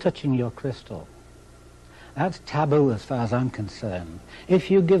people touching your crystal. That's taboo as far as I'm concerned. If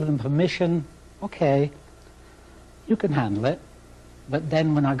you give them permission, okay, you can handle it, but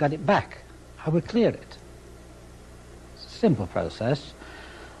then when I got it back, I would clear it. It's a simple process.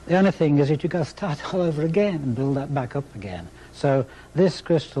 The only thing is that you've got to start all over again and build that back up again. So this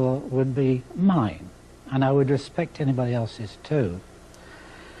crystal would be mine, and I would respect anybody else's too.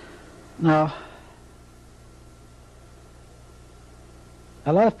 Now,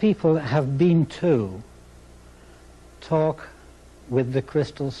 a lot of people that have been to talk with the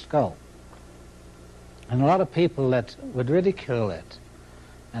crystal skull. And a lot of people that would ridicule it,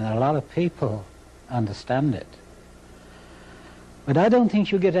 and a lot of people understand it. But I don't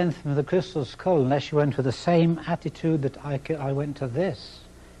think you get anything from the crystal skull unless you went with the same attitude that I went to this.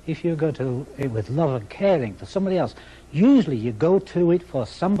 If you go to it with love and caring for somebody else, usually you go to it for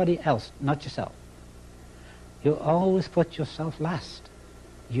somebody else, not yourself. You always put yourself last.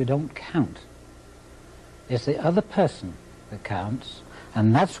 You don't count. It's the other person that counts,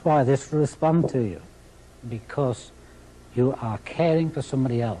 and that's why this will respond to you, because you are caring for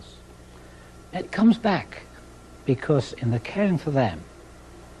somebody else. It comes back because in the caring for them,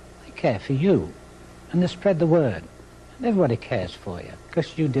 they care for you, and they spread the word, and everybody cares for you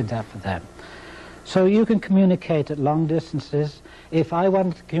because you did that for them. So you can communicate at long distances. If I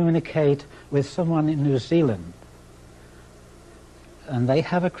want to communicate with someone in New Zealand, and they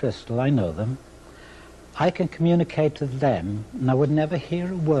have a crystal, I know them, I can communicate with them, and I would never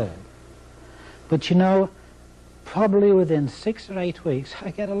hear a word. But you know, probably within 6 or 8 weeks,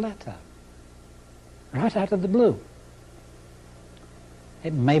 I get a letter, right out of the blue.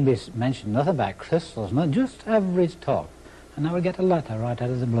 It may be mentioned nothing about crystals, not just average talk, and I would get a letter right out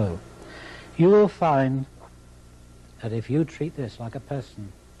of the blue. You will find that if you treat this like a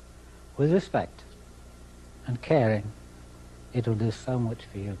person with respect and caring, it will do so much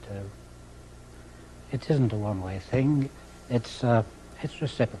for you too. It isn't a one-way thing, it's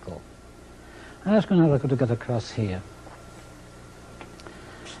reciprocal. I'm just going to have a look at across here.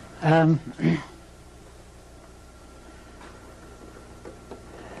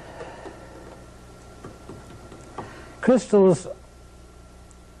 Crystals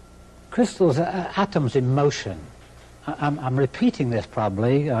are atoms in motion. I'm repeating this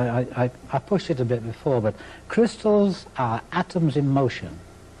probably. I pushed it a bit before, but crystals are atoms in motion.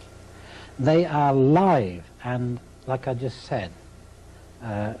 They are live and, like I just said,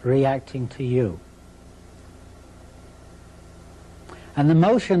 reacting to you. And the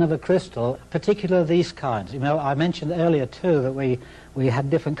motion of a crystal, particularly these kinds, you know, I mentioned earlier too that we had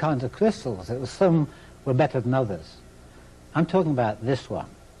different kinds of crystals. Some were better than others. I'm talking about this one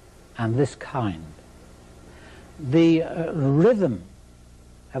and this kind. The rhythm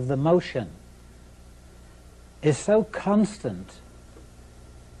of the motion is so constant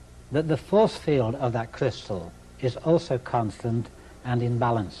that the force field of that crystal is also constant and in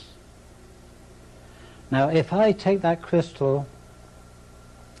balance. Now, if I take that crystal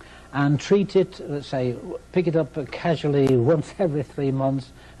and treat it, let's say, pick it up casually once every 3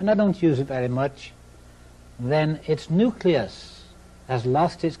 months, and I don't use it very much, then its nucleus has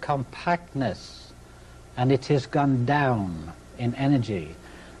lost its compactness and it has gone down in energy.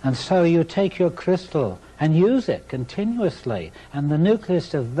 And so you take your crystal and use it continuously, and the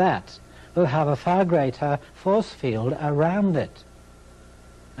nucleus of that will have a far greater force field around it.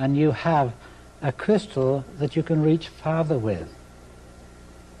 And you have a crystal that you can reach farther with.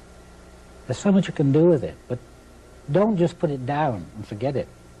 There's so much you can do with it, but don't just put it down and forget it.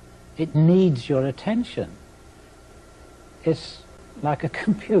 It needs your attention. It's like a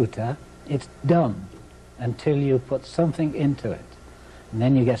computer. It's dumb until you put something into it, and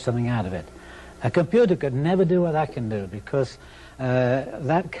then you get something out of it. A computer could never do what I can do, because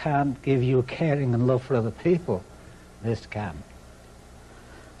that can't give you caring and love for other people. This can.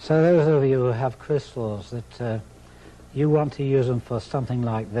 So those of you who have crystals that you want to use them for something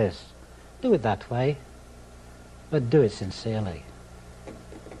like this, do it that way, but do it sincerely.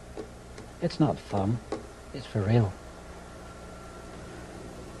 It's not fun, it's for real.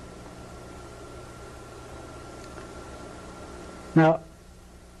 Now,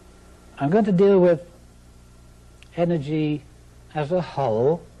 I'm going to deal with energy as a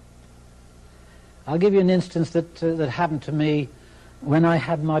whole. I'll give you an instance that happened to me when I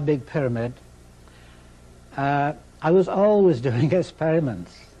had my big pyramid. I was always doing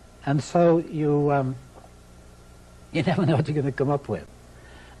experiments, and so you never know what you're going to come up with.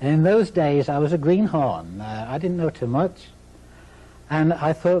 And in those days, I was a greenhorn. I didn't know too much, and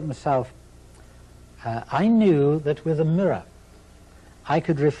I thought to myself, I knew that with a mirror, I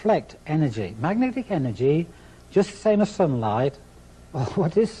could reflect energy, magnetic energy, just the same as sunlight. Well,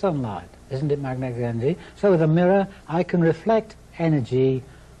 what is sunlight? Isn't it magnetic energy? So with a mirror, I can reflect energy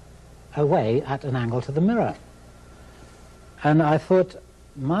away at an angle to the mirror. And I thought,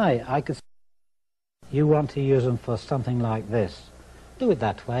 I could. You want to use them for something like this. Do it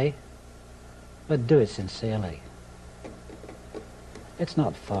that way, but do it sincerely. It's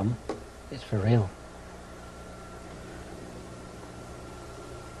not fun, it's for real.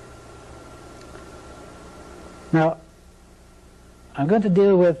 Now, I'm going to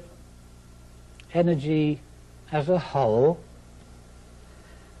deal with energy as a whole.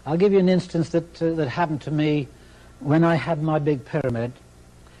 I'll give you an instance that happened to me when I had my big pyramid.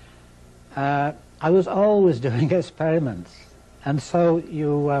 I was always doing experiments, and so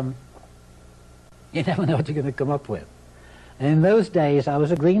you never know what you're going to come up with. And in those days, I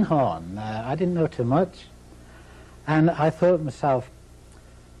was a greenhorn. I didn't know too much, and I thought to myself,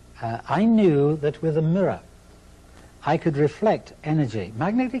 I knew that with a mirror, I could reflect energy,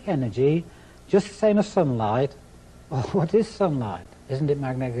 magnetic energy, just the same as sunlight. Well, what is sunlight? Isn't it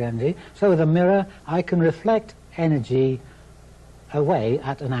magnetic energy? So with a mirror, I can reflect energy away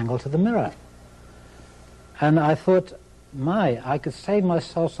at an angle to the mirror. And I thought, I could save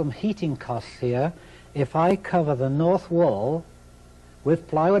myself some heating costs here if I cover the north wall with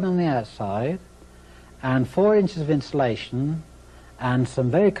plywood on the outside and 4 inches of insulation, and some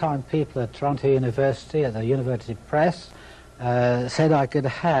very kind people at Toronto University, at the University Press, said I could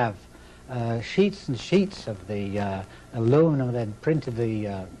have sheets and sheets of the aluminum. They'd printed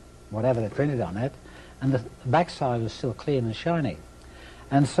the whatever they printed on it, and the backside was still clean and shiny.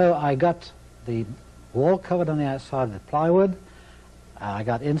 And so I got the wall covered on the outside with plywood. I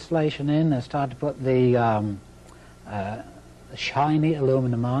got insulation in and started to put the shiny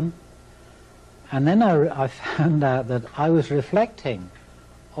aluminum on. And then I found out that I was reflecting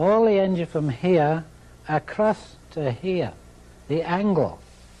all the energy from here across to here. The angle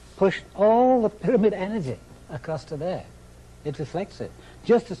pushed all the pyramid energy across to there. It reflects it.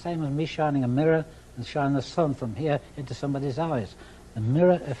 Just the same as me shining a mirror and shining the sun from here into somebody's eyes. The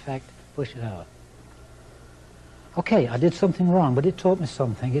mirror effect pushed it out. Okay, I did something wrong, but it taught me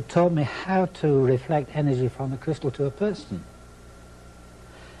something. It taught me how to reflect energy from the crystal to a person.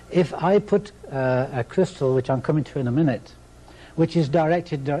 If I put a crystal, which I'm coming to in a minute, which is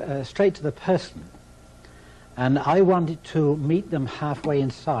directed straight to the person, and I wanted to meet them halfway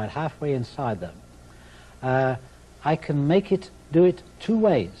inside them, I can do it 2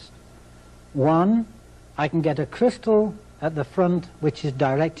 ways. One, I can get a crystal at the front which is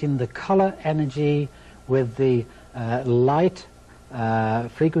directing the color energy with the light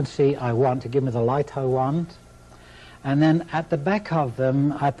frequency I want to give me the light I want. And then at the back of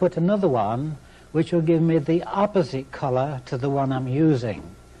them I put another one which will give me the opposite color to the one I'm using.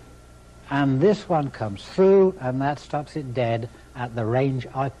 And this one comes through and that stops it dead at the range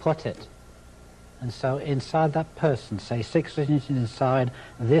I put it. And so inside that person, say 6 inches inside,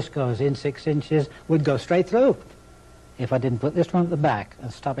 this goes in 6 inches, would go straight through if I didn't put this one at the back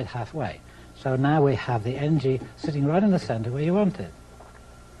and stop it halfway. So now we have the energy sitting right in the center where you want it.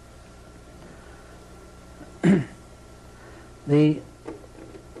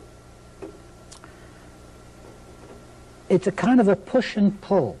 It's a kind of a push and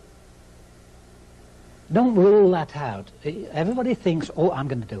pull. Don't rule that out. Everybody thinks, oh, I'm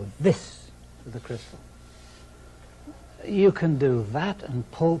going to do this with the crystal. You can do that and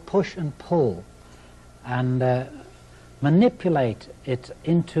push and pull, and manipulate it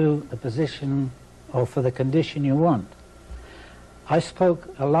into the position or for the condition you want. I spoke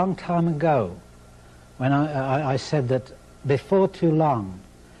a long time ago when I said that before too long,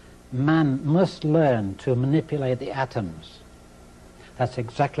 man must learn to manipulate the atoms. That's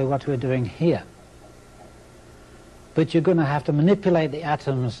exactly what we're doing here. But you're going to have to manipulate the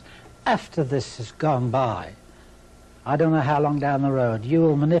atoms after this has gone by. I don't know how long down the road. You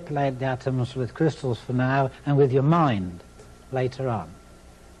will manipulate the atoms with crystals for now and with your mind later on.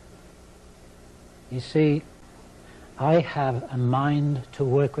 You see, I have a mind to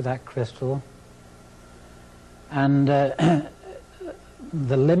work with that crystal, and the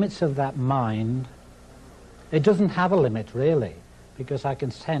limits of that mind, it doesn't have a limit really, because I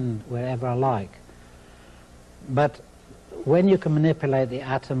can send wherever I like. But when you can manipulate the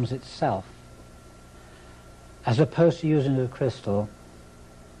atoms itself, as opposed to using a crystal,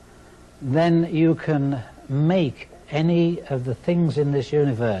 then you can make any of the things in this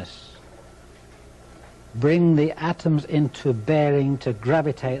universe, bring the atoms into bearing to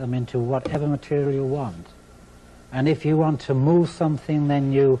gravitate them into whatever material you want. And if you want to move something,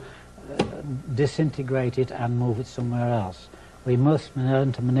 then you disintegrate it and move it somewhere else. We must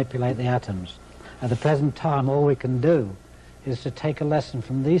learn to manipulate the atoms. At the present time, all we can do is to take a lesson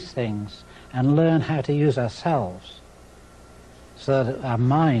from these things and learn how to use ourselves so that our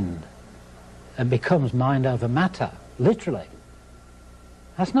mind becomes mind over matter, literally.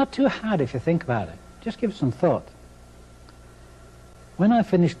 That's not too hard if you think about it. Just give it some thought. When I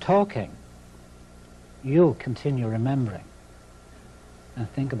finish talking, you'll continue remembering and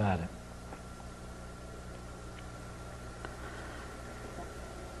think about it.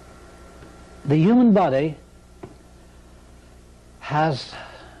 The human body has,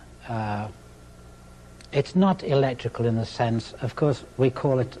 it's not electrical in the sense, of course we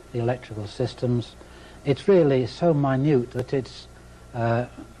call it the electrical systems. It's really so minute that it's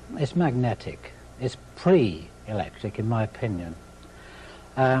magnetic. It's pre-electric in my opinion.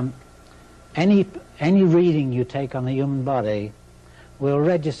 Any reading you take on the human body will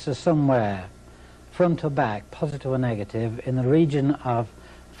register somewhere, front or back, positive or negative, in the region of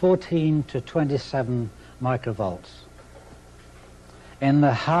 14 to 27 microvolts. In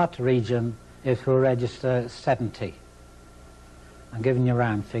the heart region, it will register 70. I'm giving you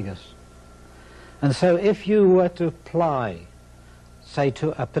round figures. And so if you were to apply, say,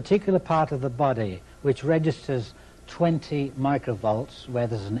 to a particular part of the body which registers 20 microvolts, where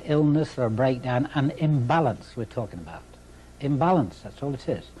there's an illness or a breakdown, an imbalance we're talking about. Imbalance, that's all it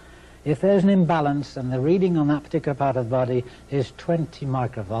is. If there's an imbalance and the reading on that particular part of the body is 20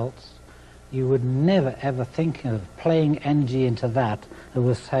 microvolts, you would never ever think of playing energy into that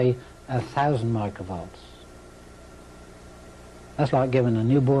was, say, 1,000 microvolts. That's like giving a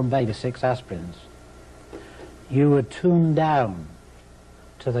newborn baby 6 aspirins. You would tune down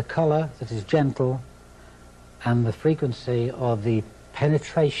to the colour that is gentle and the frequency or the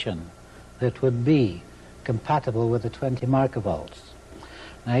penetration that would be compatible with the 20 microvolts.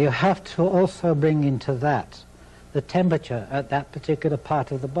 Now you have to also bring into that the temperature at that particular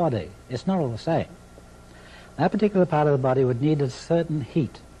part of the body. It's not all the same. That particular part of the body would need a certain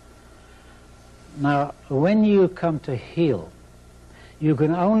heat. Now when you come to heal, you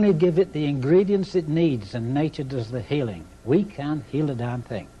can only give it the ingredients it needs, and nature does the healing. We can't heal a damn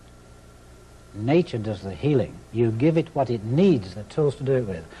thing. Nature does the healing. You give it what it needs, the tools to do it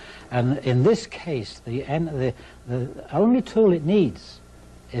with. And in this case, the only tool it needs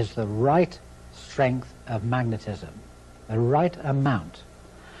is the right strength of magnetism, the right amount,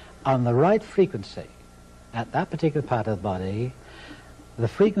 on the right frequency at that particular part of the body. The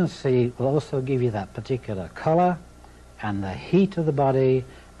frequency will also give you that particular color and the heat of the body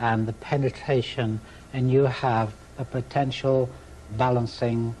and the penetration, and you have a potential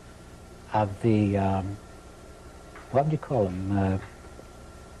balancing of the, what do you call them?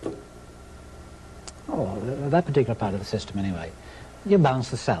 That particular part of the system anyway. You balance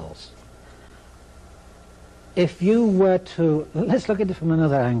the cells. If you were to, let's look at it from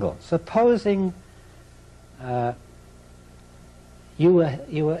another angle. Supposing you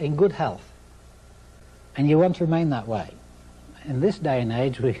were in good health and you want to remain that way. In this day and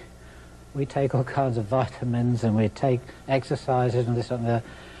age we take all kinds of vitamins and we take exercises and this and that.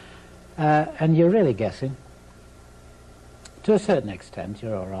 And you're really guessing. To a certain extent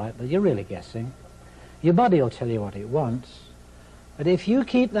you're all right, but you're really guessing. Your body will tell you what it wants, but if you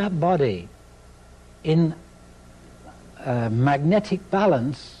keep that body in magnetic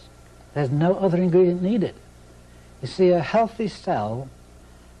balance, there's no other ingredient needed. You see, a healthy cell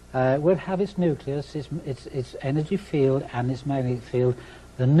would have its nucleus, its energy field and its magnetic field,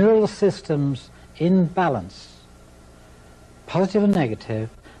 the neural systems in balance, positive and negative.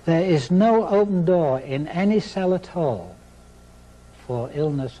 There is no open door in any cell at all for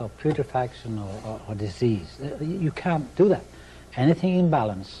illness or putrefaction or disease. You can't do that. Anything in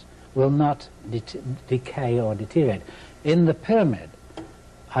balance will not decay or deteriorate. In the pyramid,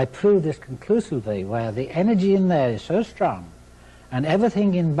 I proved this conclusively, where the energy in there is so strong and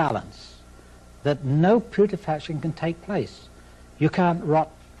everything in balance that no putrefaction can take place. You can't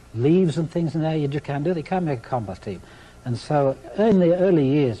rot leaves and things in there, you just can't do it. You can't make a compost heap. And so in the early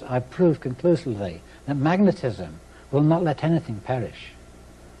years I proved conclusively that magnetism will not let anything perish.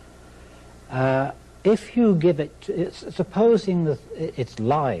 If you give it, supposing that it's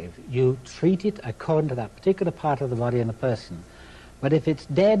live, you treat it according to that particular part of the body in the person. But if it's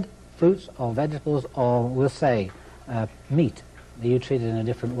dead, fruits or vegetables, or we'll say meat, you treat it in a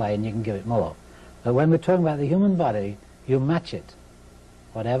different way and you can give it more. But when we're talking about the human body, you match it.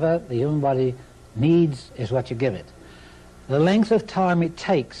 Whatever the human body needs is what you give it. The length of time it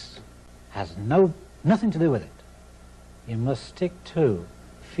takes has nothing to do with it. You must stick to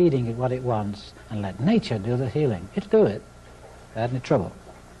feeding it what it wants and let nature do the healing. It'll do it. Had any trouble.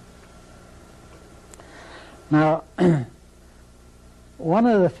 Now, one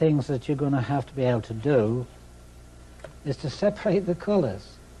of the things that you're going to have to be able to do is to separate the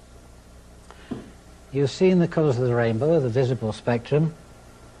colours. You've seen the colours of the rainbow, the visible spectrum.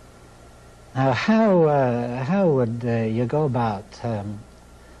 Now, how would you go about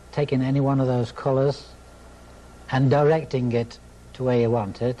taking any one of those colours and directing it to where you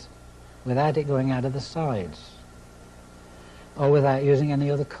want it without it going out of the sides, or without using any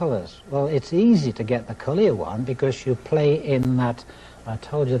other colours? Well, it's easy to get the colour you want because you play in that, I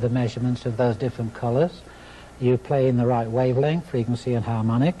told you the measurements of those different colours, you play in the right wavelength, frequency and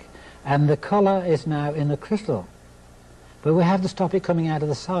harmonic, and the colour is now in the crystal. But we have to stop it coming out of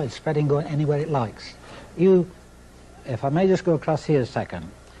the sides, spreading, going anywhere it likes. If I may just go across here a second,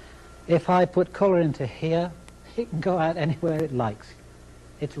 if I put colour into here, it can go out anywhere it likes.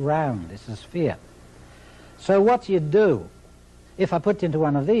 It's round, it's a sphere. So what you do, if I put it into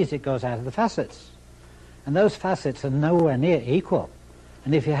one of these, it goes out of the facets. And those facets are nowhere near equal.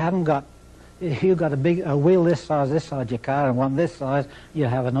 And if you haven't got, if you've got a wheel this size your car, and one this size, you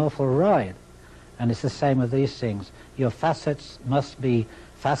have an awful ride. And it's the same with these things. Your facets must be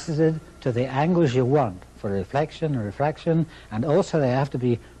faceted to the angles you want for reflection and refraction, and also they have to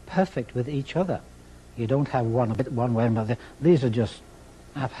be perfect with each other. You don't have one a bit one way and another. These are just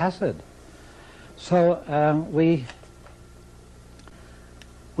haphazard. So we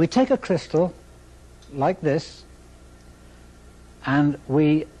take a crystal like this and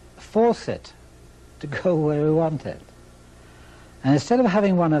we force it to go where we want it. And instead of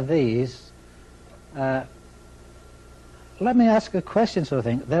having one of these, let me ask a question sort of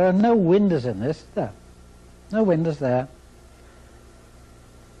thing. There are no windows in this, there. No windows there.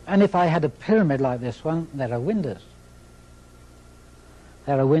 And if I had a pyramid like this one, there are windows.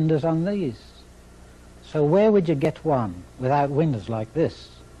 There are windows on these. So where would you get one without windows like this?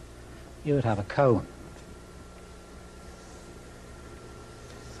 You would have a cone.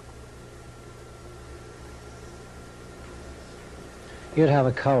 You'd have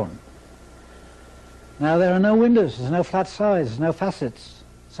a cone. Now there are no windows, there's no flat sides, there's no facets,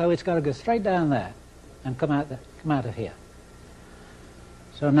 so it's got to go straight down there and come out of here.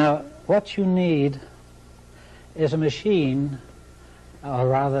 So now what you need is a machine, or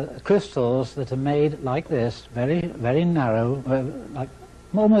rather crystals that are made like this, very, very narrow, like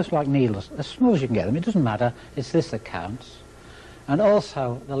almost like needles, as small as you can get them. It doesn't matter, it's this that counts. And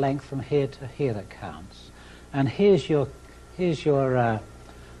also the length from here to here that counts. And here's your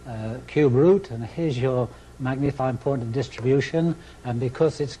cube root, and here's your magnifying point of distribution, and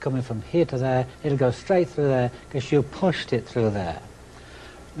because it's coming from here to there, it'll go straight through there because you pushed it through there.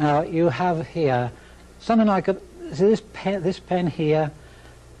 Now you have here something like this pen here.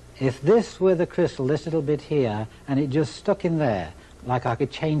 If this were the crystal, this little bit here, and it just stuck in there, like I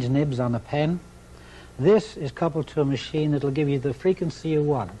could change nibs on a pen, this is coupled to a machine that'll give you the frequency you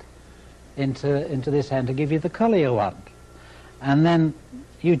want into this end to give you the colour you want. And then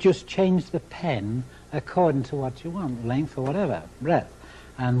you just change the pen according to what you want, length or whatever, breadth.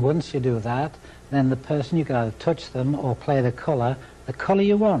 And once you do that, then the person, you can either touch them or play the colour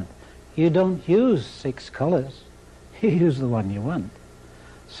you want. You don't use 6 colours, you use the one you want.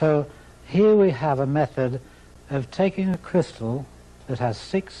 So here we have a method of taking a crystal that has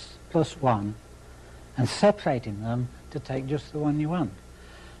 6 plus 1 and separating them to take just the one you want.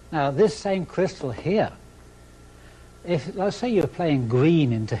 Now this same crystal here, if, let's say you're playing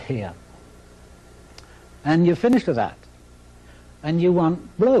green into here, and you're finished with that, and you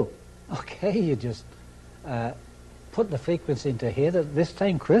want blue, okay, you just put the frequency into here, that this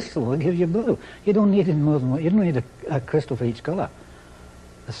same crystal will give you blue. You don't need more than one, you don't need a crystal for each colour.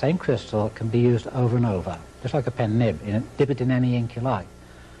 The same crystal can be used over and over, just like a pen nib, you know, dip it in any ink you like.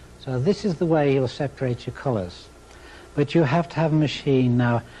 So this is the way you'll separate your colours. But you have to have a machine.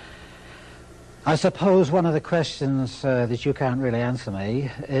 Now, I suppose one of the questions that you can't really answer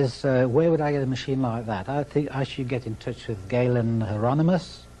me is where would I get a machine like that? I think I should get in touch with Galen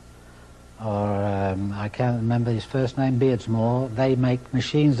Hieronymus, or I can't remember his first name, Beardsmore. They make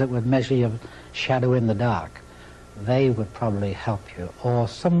machines that would measure your shadow in the dark. They would probably help you. Or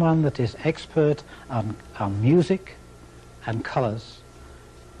someone that is expert on music and colours,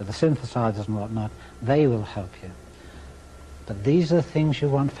 with the synthesizers and whatnot, they will help you. But these are the things you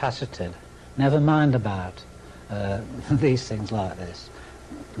want faceted. Never mind about these things like this.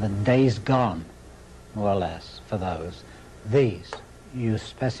 The day's gone, more or less, for those. These, you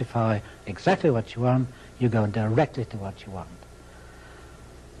specify exactly what you want, you go directly to what you want.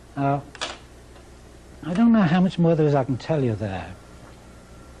 Now, I don't know how much more there is I can tell you there.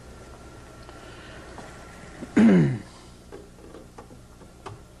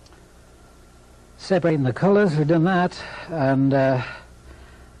 Separating the colours, we've done that, and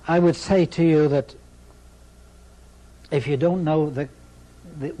I would say to you that if you don't know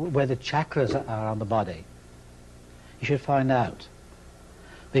where the chakras are on the body, you should find out.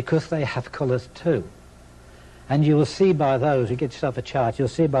 because they have colours too. And you will see by those, you get yourself a chart, you'll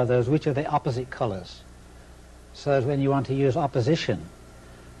see by those which are the opposite colours. So that when you want to use opposition,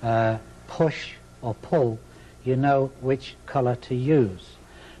 push or pull, you know which colour to use.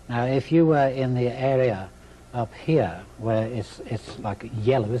 Now if you were in the area up here where it's like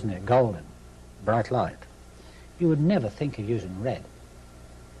yellow, isn't it, golden, bright light, you would never think of using red.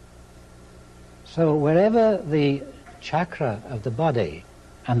 So wherever the chakra of the body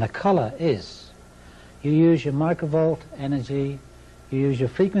and the colour is, you use your microvolt energy, you use your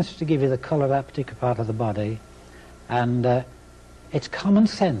frequency to give you the colour of that particular part of the body, and it's common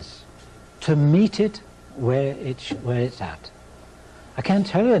sense to meet it where it's at. I can't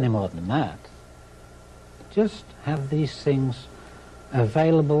tell you any more than that. Just have these things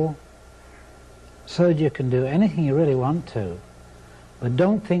available so that you can do anything you really want to. But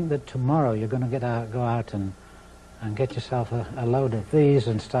don't think that tomorrow you're going to go out and get yourself a load of these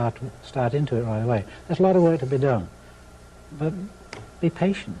and start into it right away. There's a lot of work to be done. But be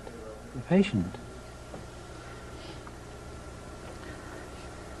patient. Be patient.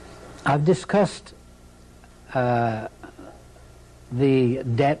 I've discussed the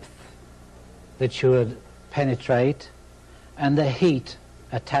depth that should penetrate and the heat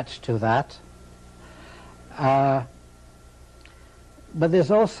attached to that. But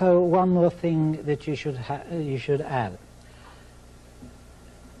there's also one more thing that you should add.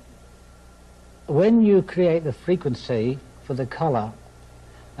 When you create the frequency for the color,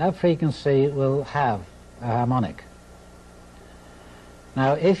 that frequency will have a harmonic.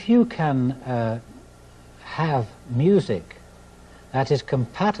 Now if you can have music that is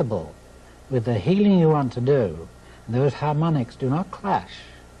compatible with the healing you want to do, and those harmonics do not clash,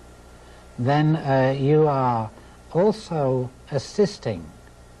 then you are also assisting.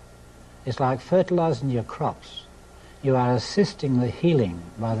 It's like fertilizing your crops. You are assisting the healing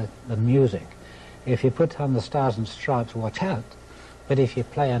by the music. If you put on the Stars and Stripes, watch out. But if you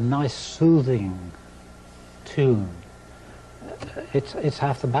play a nice soothing tune, it's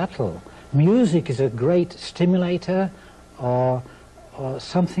half the battle. Music is a great stimulator or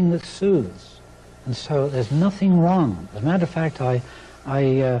something that soothes. And so there's nothing wrong. As a matter of fact, I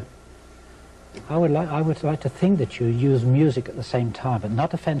would like to think that you use music at the same time, but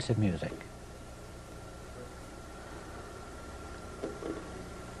not offensive music.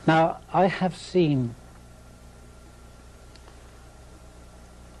 Now, I have seen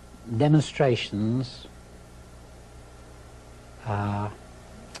demonstrations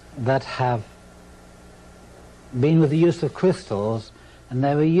that have been with the use of crystals, and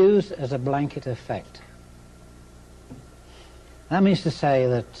they were used as a blanket effect. That means to say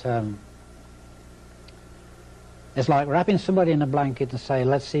that it's like wrapping somebody in a blanket and say,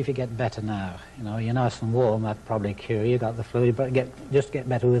 let's see if you get better now. You know, you're nice and warm, that'd probably cure you, got the flu, but just get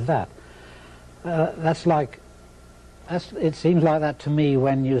better with that. It seems like that to me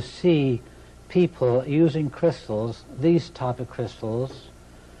when you see people using crystals, these type of crystals,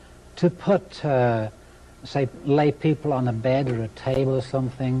 to put, say, lay people on a bed or a table or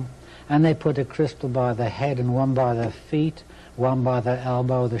something, and they put a crystal by their head and one by their feet, one by their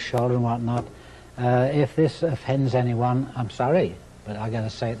elbow, the shoulder and whatnot. If this offends anyone, I'm sorry, but I got to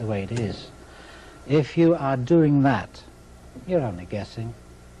say it the way it is. If you are doing that, you're only guessing.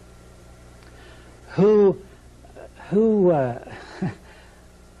 Who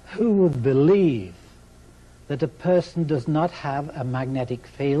would believe that a person does not have a magnetic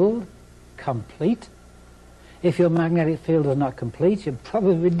field complete? If your magnetic field is not complete, you're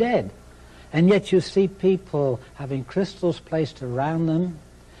probably dead. And yet you see people having crystals placed around them,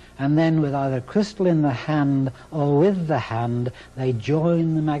 and then with either crystal in the hand or with the hand, they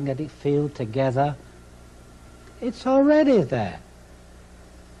join the magnetic field together. It's already there.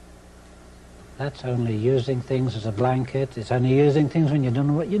 That's only using things as a blanket. It's only using things when you don't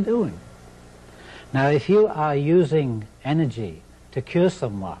know what you're doing. Now, if you are using energy to cure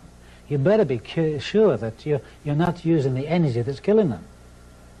someone, you better be sure that you're not using the energy that's killing them.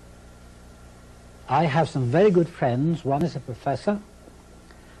 I have some very good friends. One is a professor,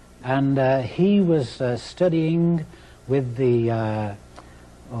 and he was studying with the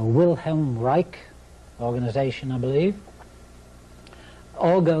Wilhelm Reich organization, I believe,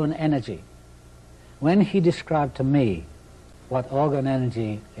 orgone energy. When he described to me what orgone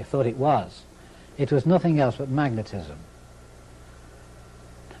energy he thought it was nothing else but magnetism.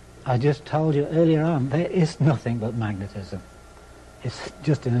 I just told you earlier on, there is nothing but magnetism. It's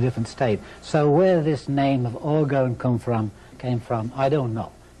just in a different state. So where this name of orgone came from, I don't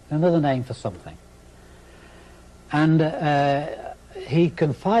know. Another name for something. And he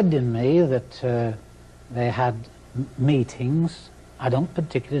confided in me that they had meetings I don't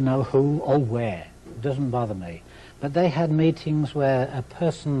particularly know who or where. It doesn't bother me. But they had meetings where a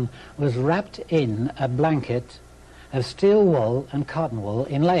person was wrapped in a blanket of steel wool and cotton wool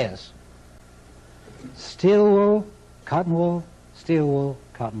in layers. Steel wool, cotton wool, steel wool,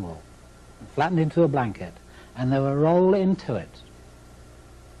 cotton wool. Flattened into a blanket. And they were rolled into it.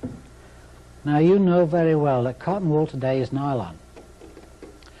 Now you know very well that cotton wool today is nylon.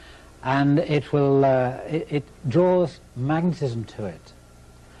 And it will, it draws magnetism to it.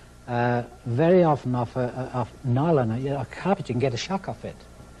 Very often off nylon, a carpet, you can get a shock off it.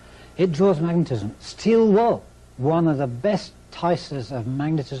 It draws magnetism. Steel wool, one of the best ticers of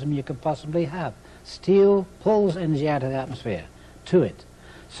magnetism you could possibly have. Steel pulls energy out of the atmosphere to it.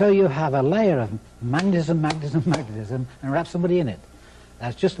 So you have a layer of magnetism, magnetism, magnetism, and wrap somebody in it.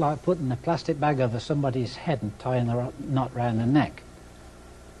 That's just like putting a plastic bag over somebody's head and tying the knot round their neck.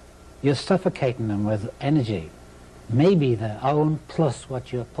 You're suffocating them with energy, maybe their own plus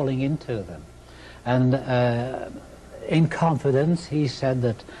what you're pulling into them. And in confidence, he said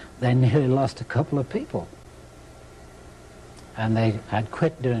that they nearly lost a couple of people. And they had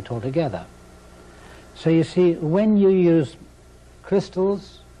quit doing it altogether. So you see, when you use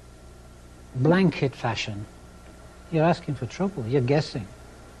crystals, blanket fashion, you're asking for trouble, you're guessing.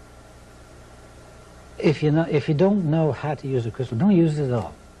 If you don't know how to use a crystal, don't use it at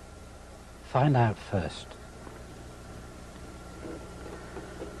all. Find out first.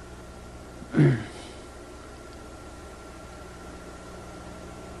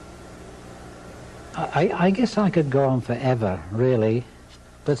 I guess I could go on forever, really,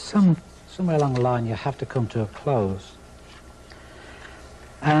 but somewhere along the line you have to come to a close.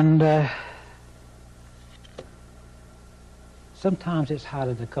 And sometimes it's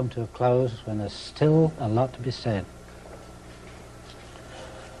harder to come to a close when there's still a lot to be said.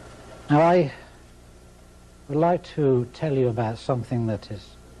 Now I would like to tell you about something that is,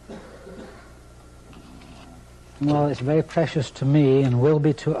 well, it's very precious to me and will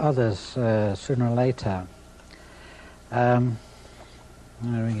be to others sooner or later. Where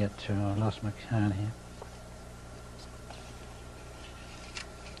do we get to? I lost my can here.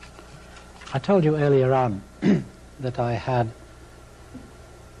 I told you earlier on that I had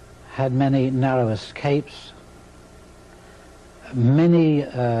many narrow escapes, many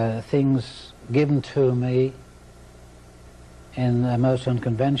things given to me in the most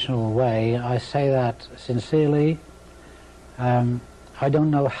unconventional way. I say that sincerely. I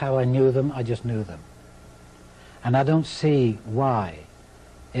don't know how I knew them, I just knew them. And I don't see why,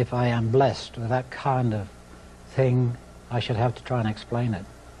 if I am blessed with that kind of thing, I should have to try and explain it.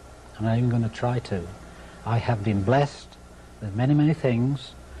 I'm not even going to try to. I have been blessed with many, many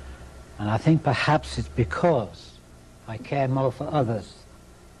things, and I think perhaps it's because I care more for others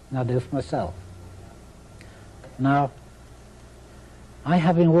than I do for myself. Now, I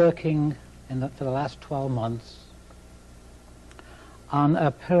have been working for the last 12 months on a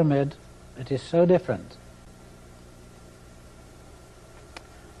pyramid that is so different.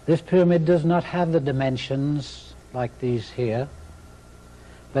 This pyramid does not have the dimensions like these here,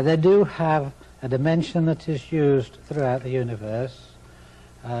 but they do have a dimension that is used throughout the universe,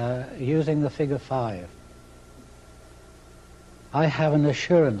 using the figure 5. I have an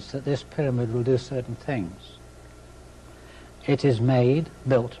assurance that this pyramid will do certain things. It is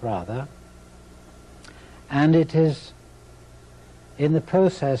built rather, and it is in the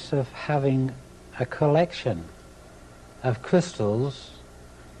process of having a collection of crystals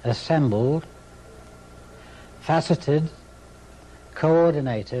assembled, faceted,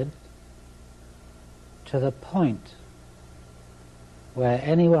 coordinated to the point where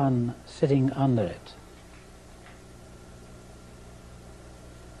anyone sitting under it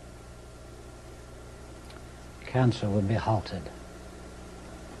cancer would be halted.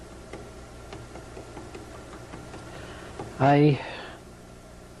 I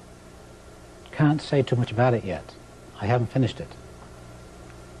can't say too much about it yet. I haven't finished it.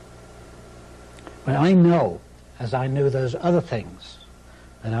 But I know, as I knew those other things,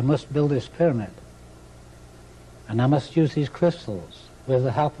 that I must build this pyramid. And I must use these crystals with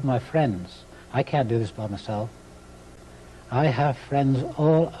the help of my friends. I can't do this by myself. I have friends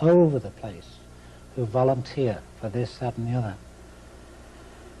all over the place who volunteer for this, that, and the other.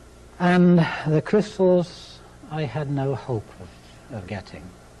 And the crystals I had no hope of getting.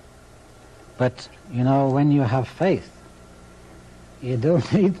 But, you know, when you have faith, you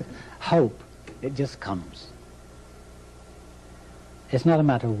don't need hope. It just comes. It's not a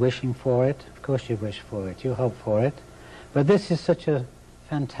matter of wishing for it. Of course you wish for it, you hope for it. But this is such a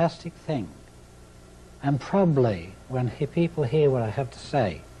fantastic thing. And probably when people hear what I have to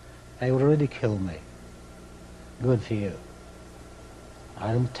say, they will ridicule me. Good for you.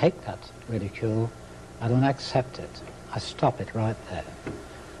 I don't take that ridicule. I don't accept it. I stop it right there.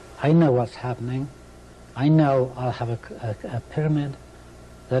 I know what's happening. I know I'll have a pyramid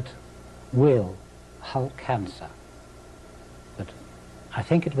that will halt cancer. But I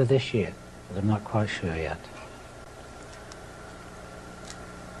think it was this year, but I'm not quite sure yet.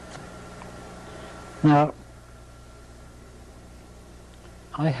 Now,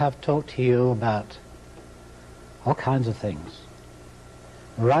 I have talked to you about all kinds of things,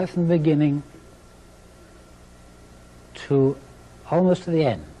 right from the beginning to almost to the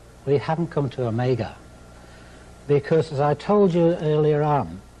end. We haven't come to Omega, because as I told you earlier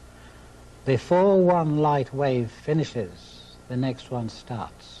on, before one light wave finishes, the next one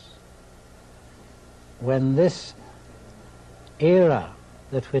starts. When this era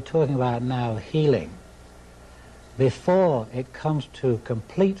that we're talking about now, healing, before it comes to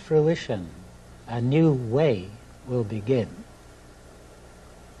complete fruition, a new way will begin.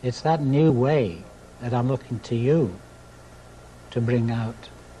 It's that new way that I'm looking to you to bring out.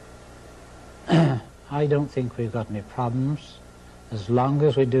 I don't think we've got any problems as long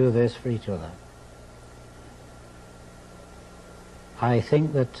as we do this for each other. I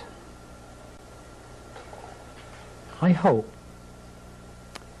think that, I hope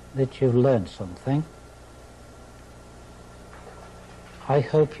that you've learned something. I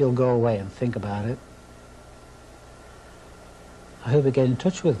hope you'll go away and think about it. I hope you get in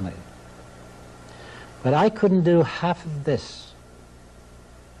touch with me. But I couldn't do half of this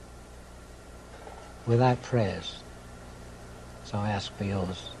without prayers. So I ask for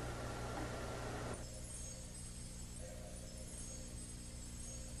yours.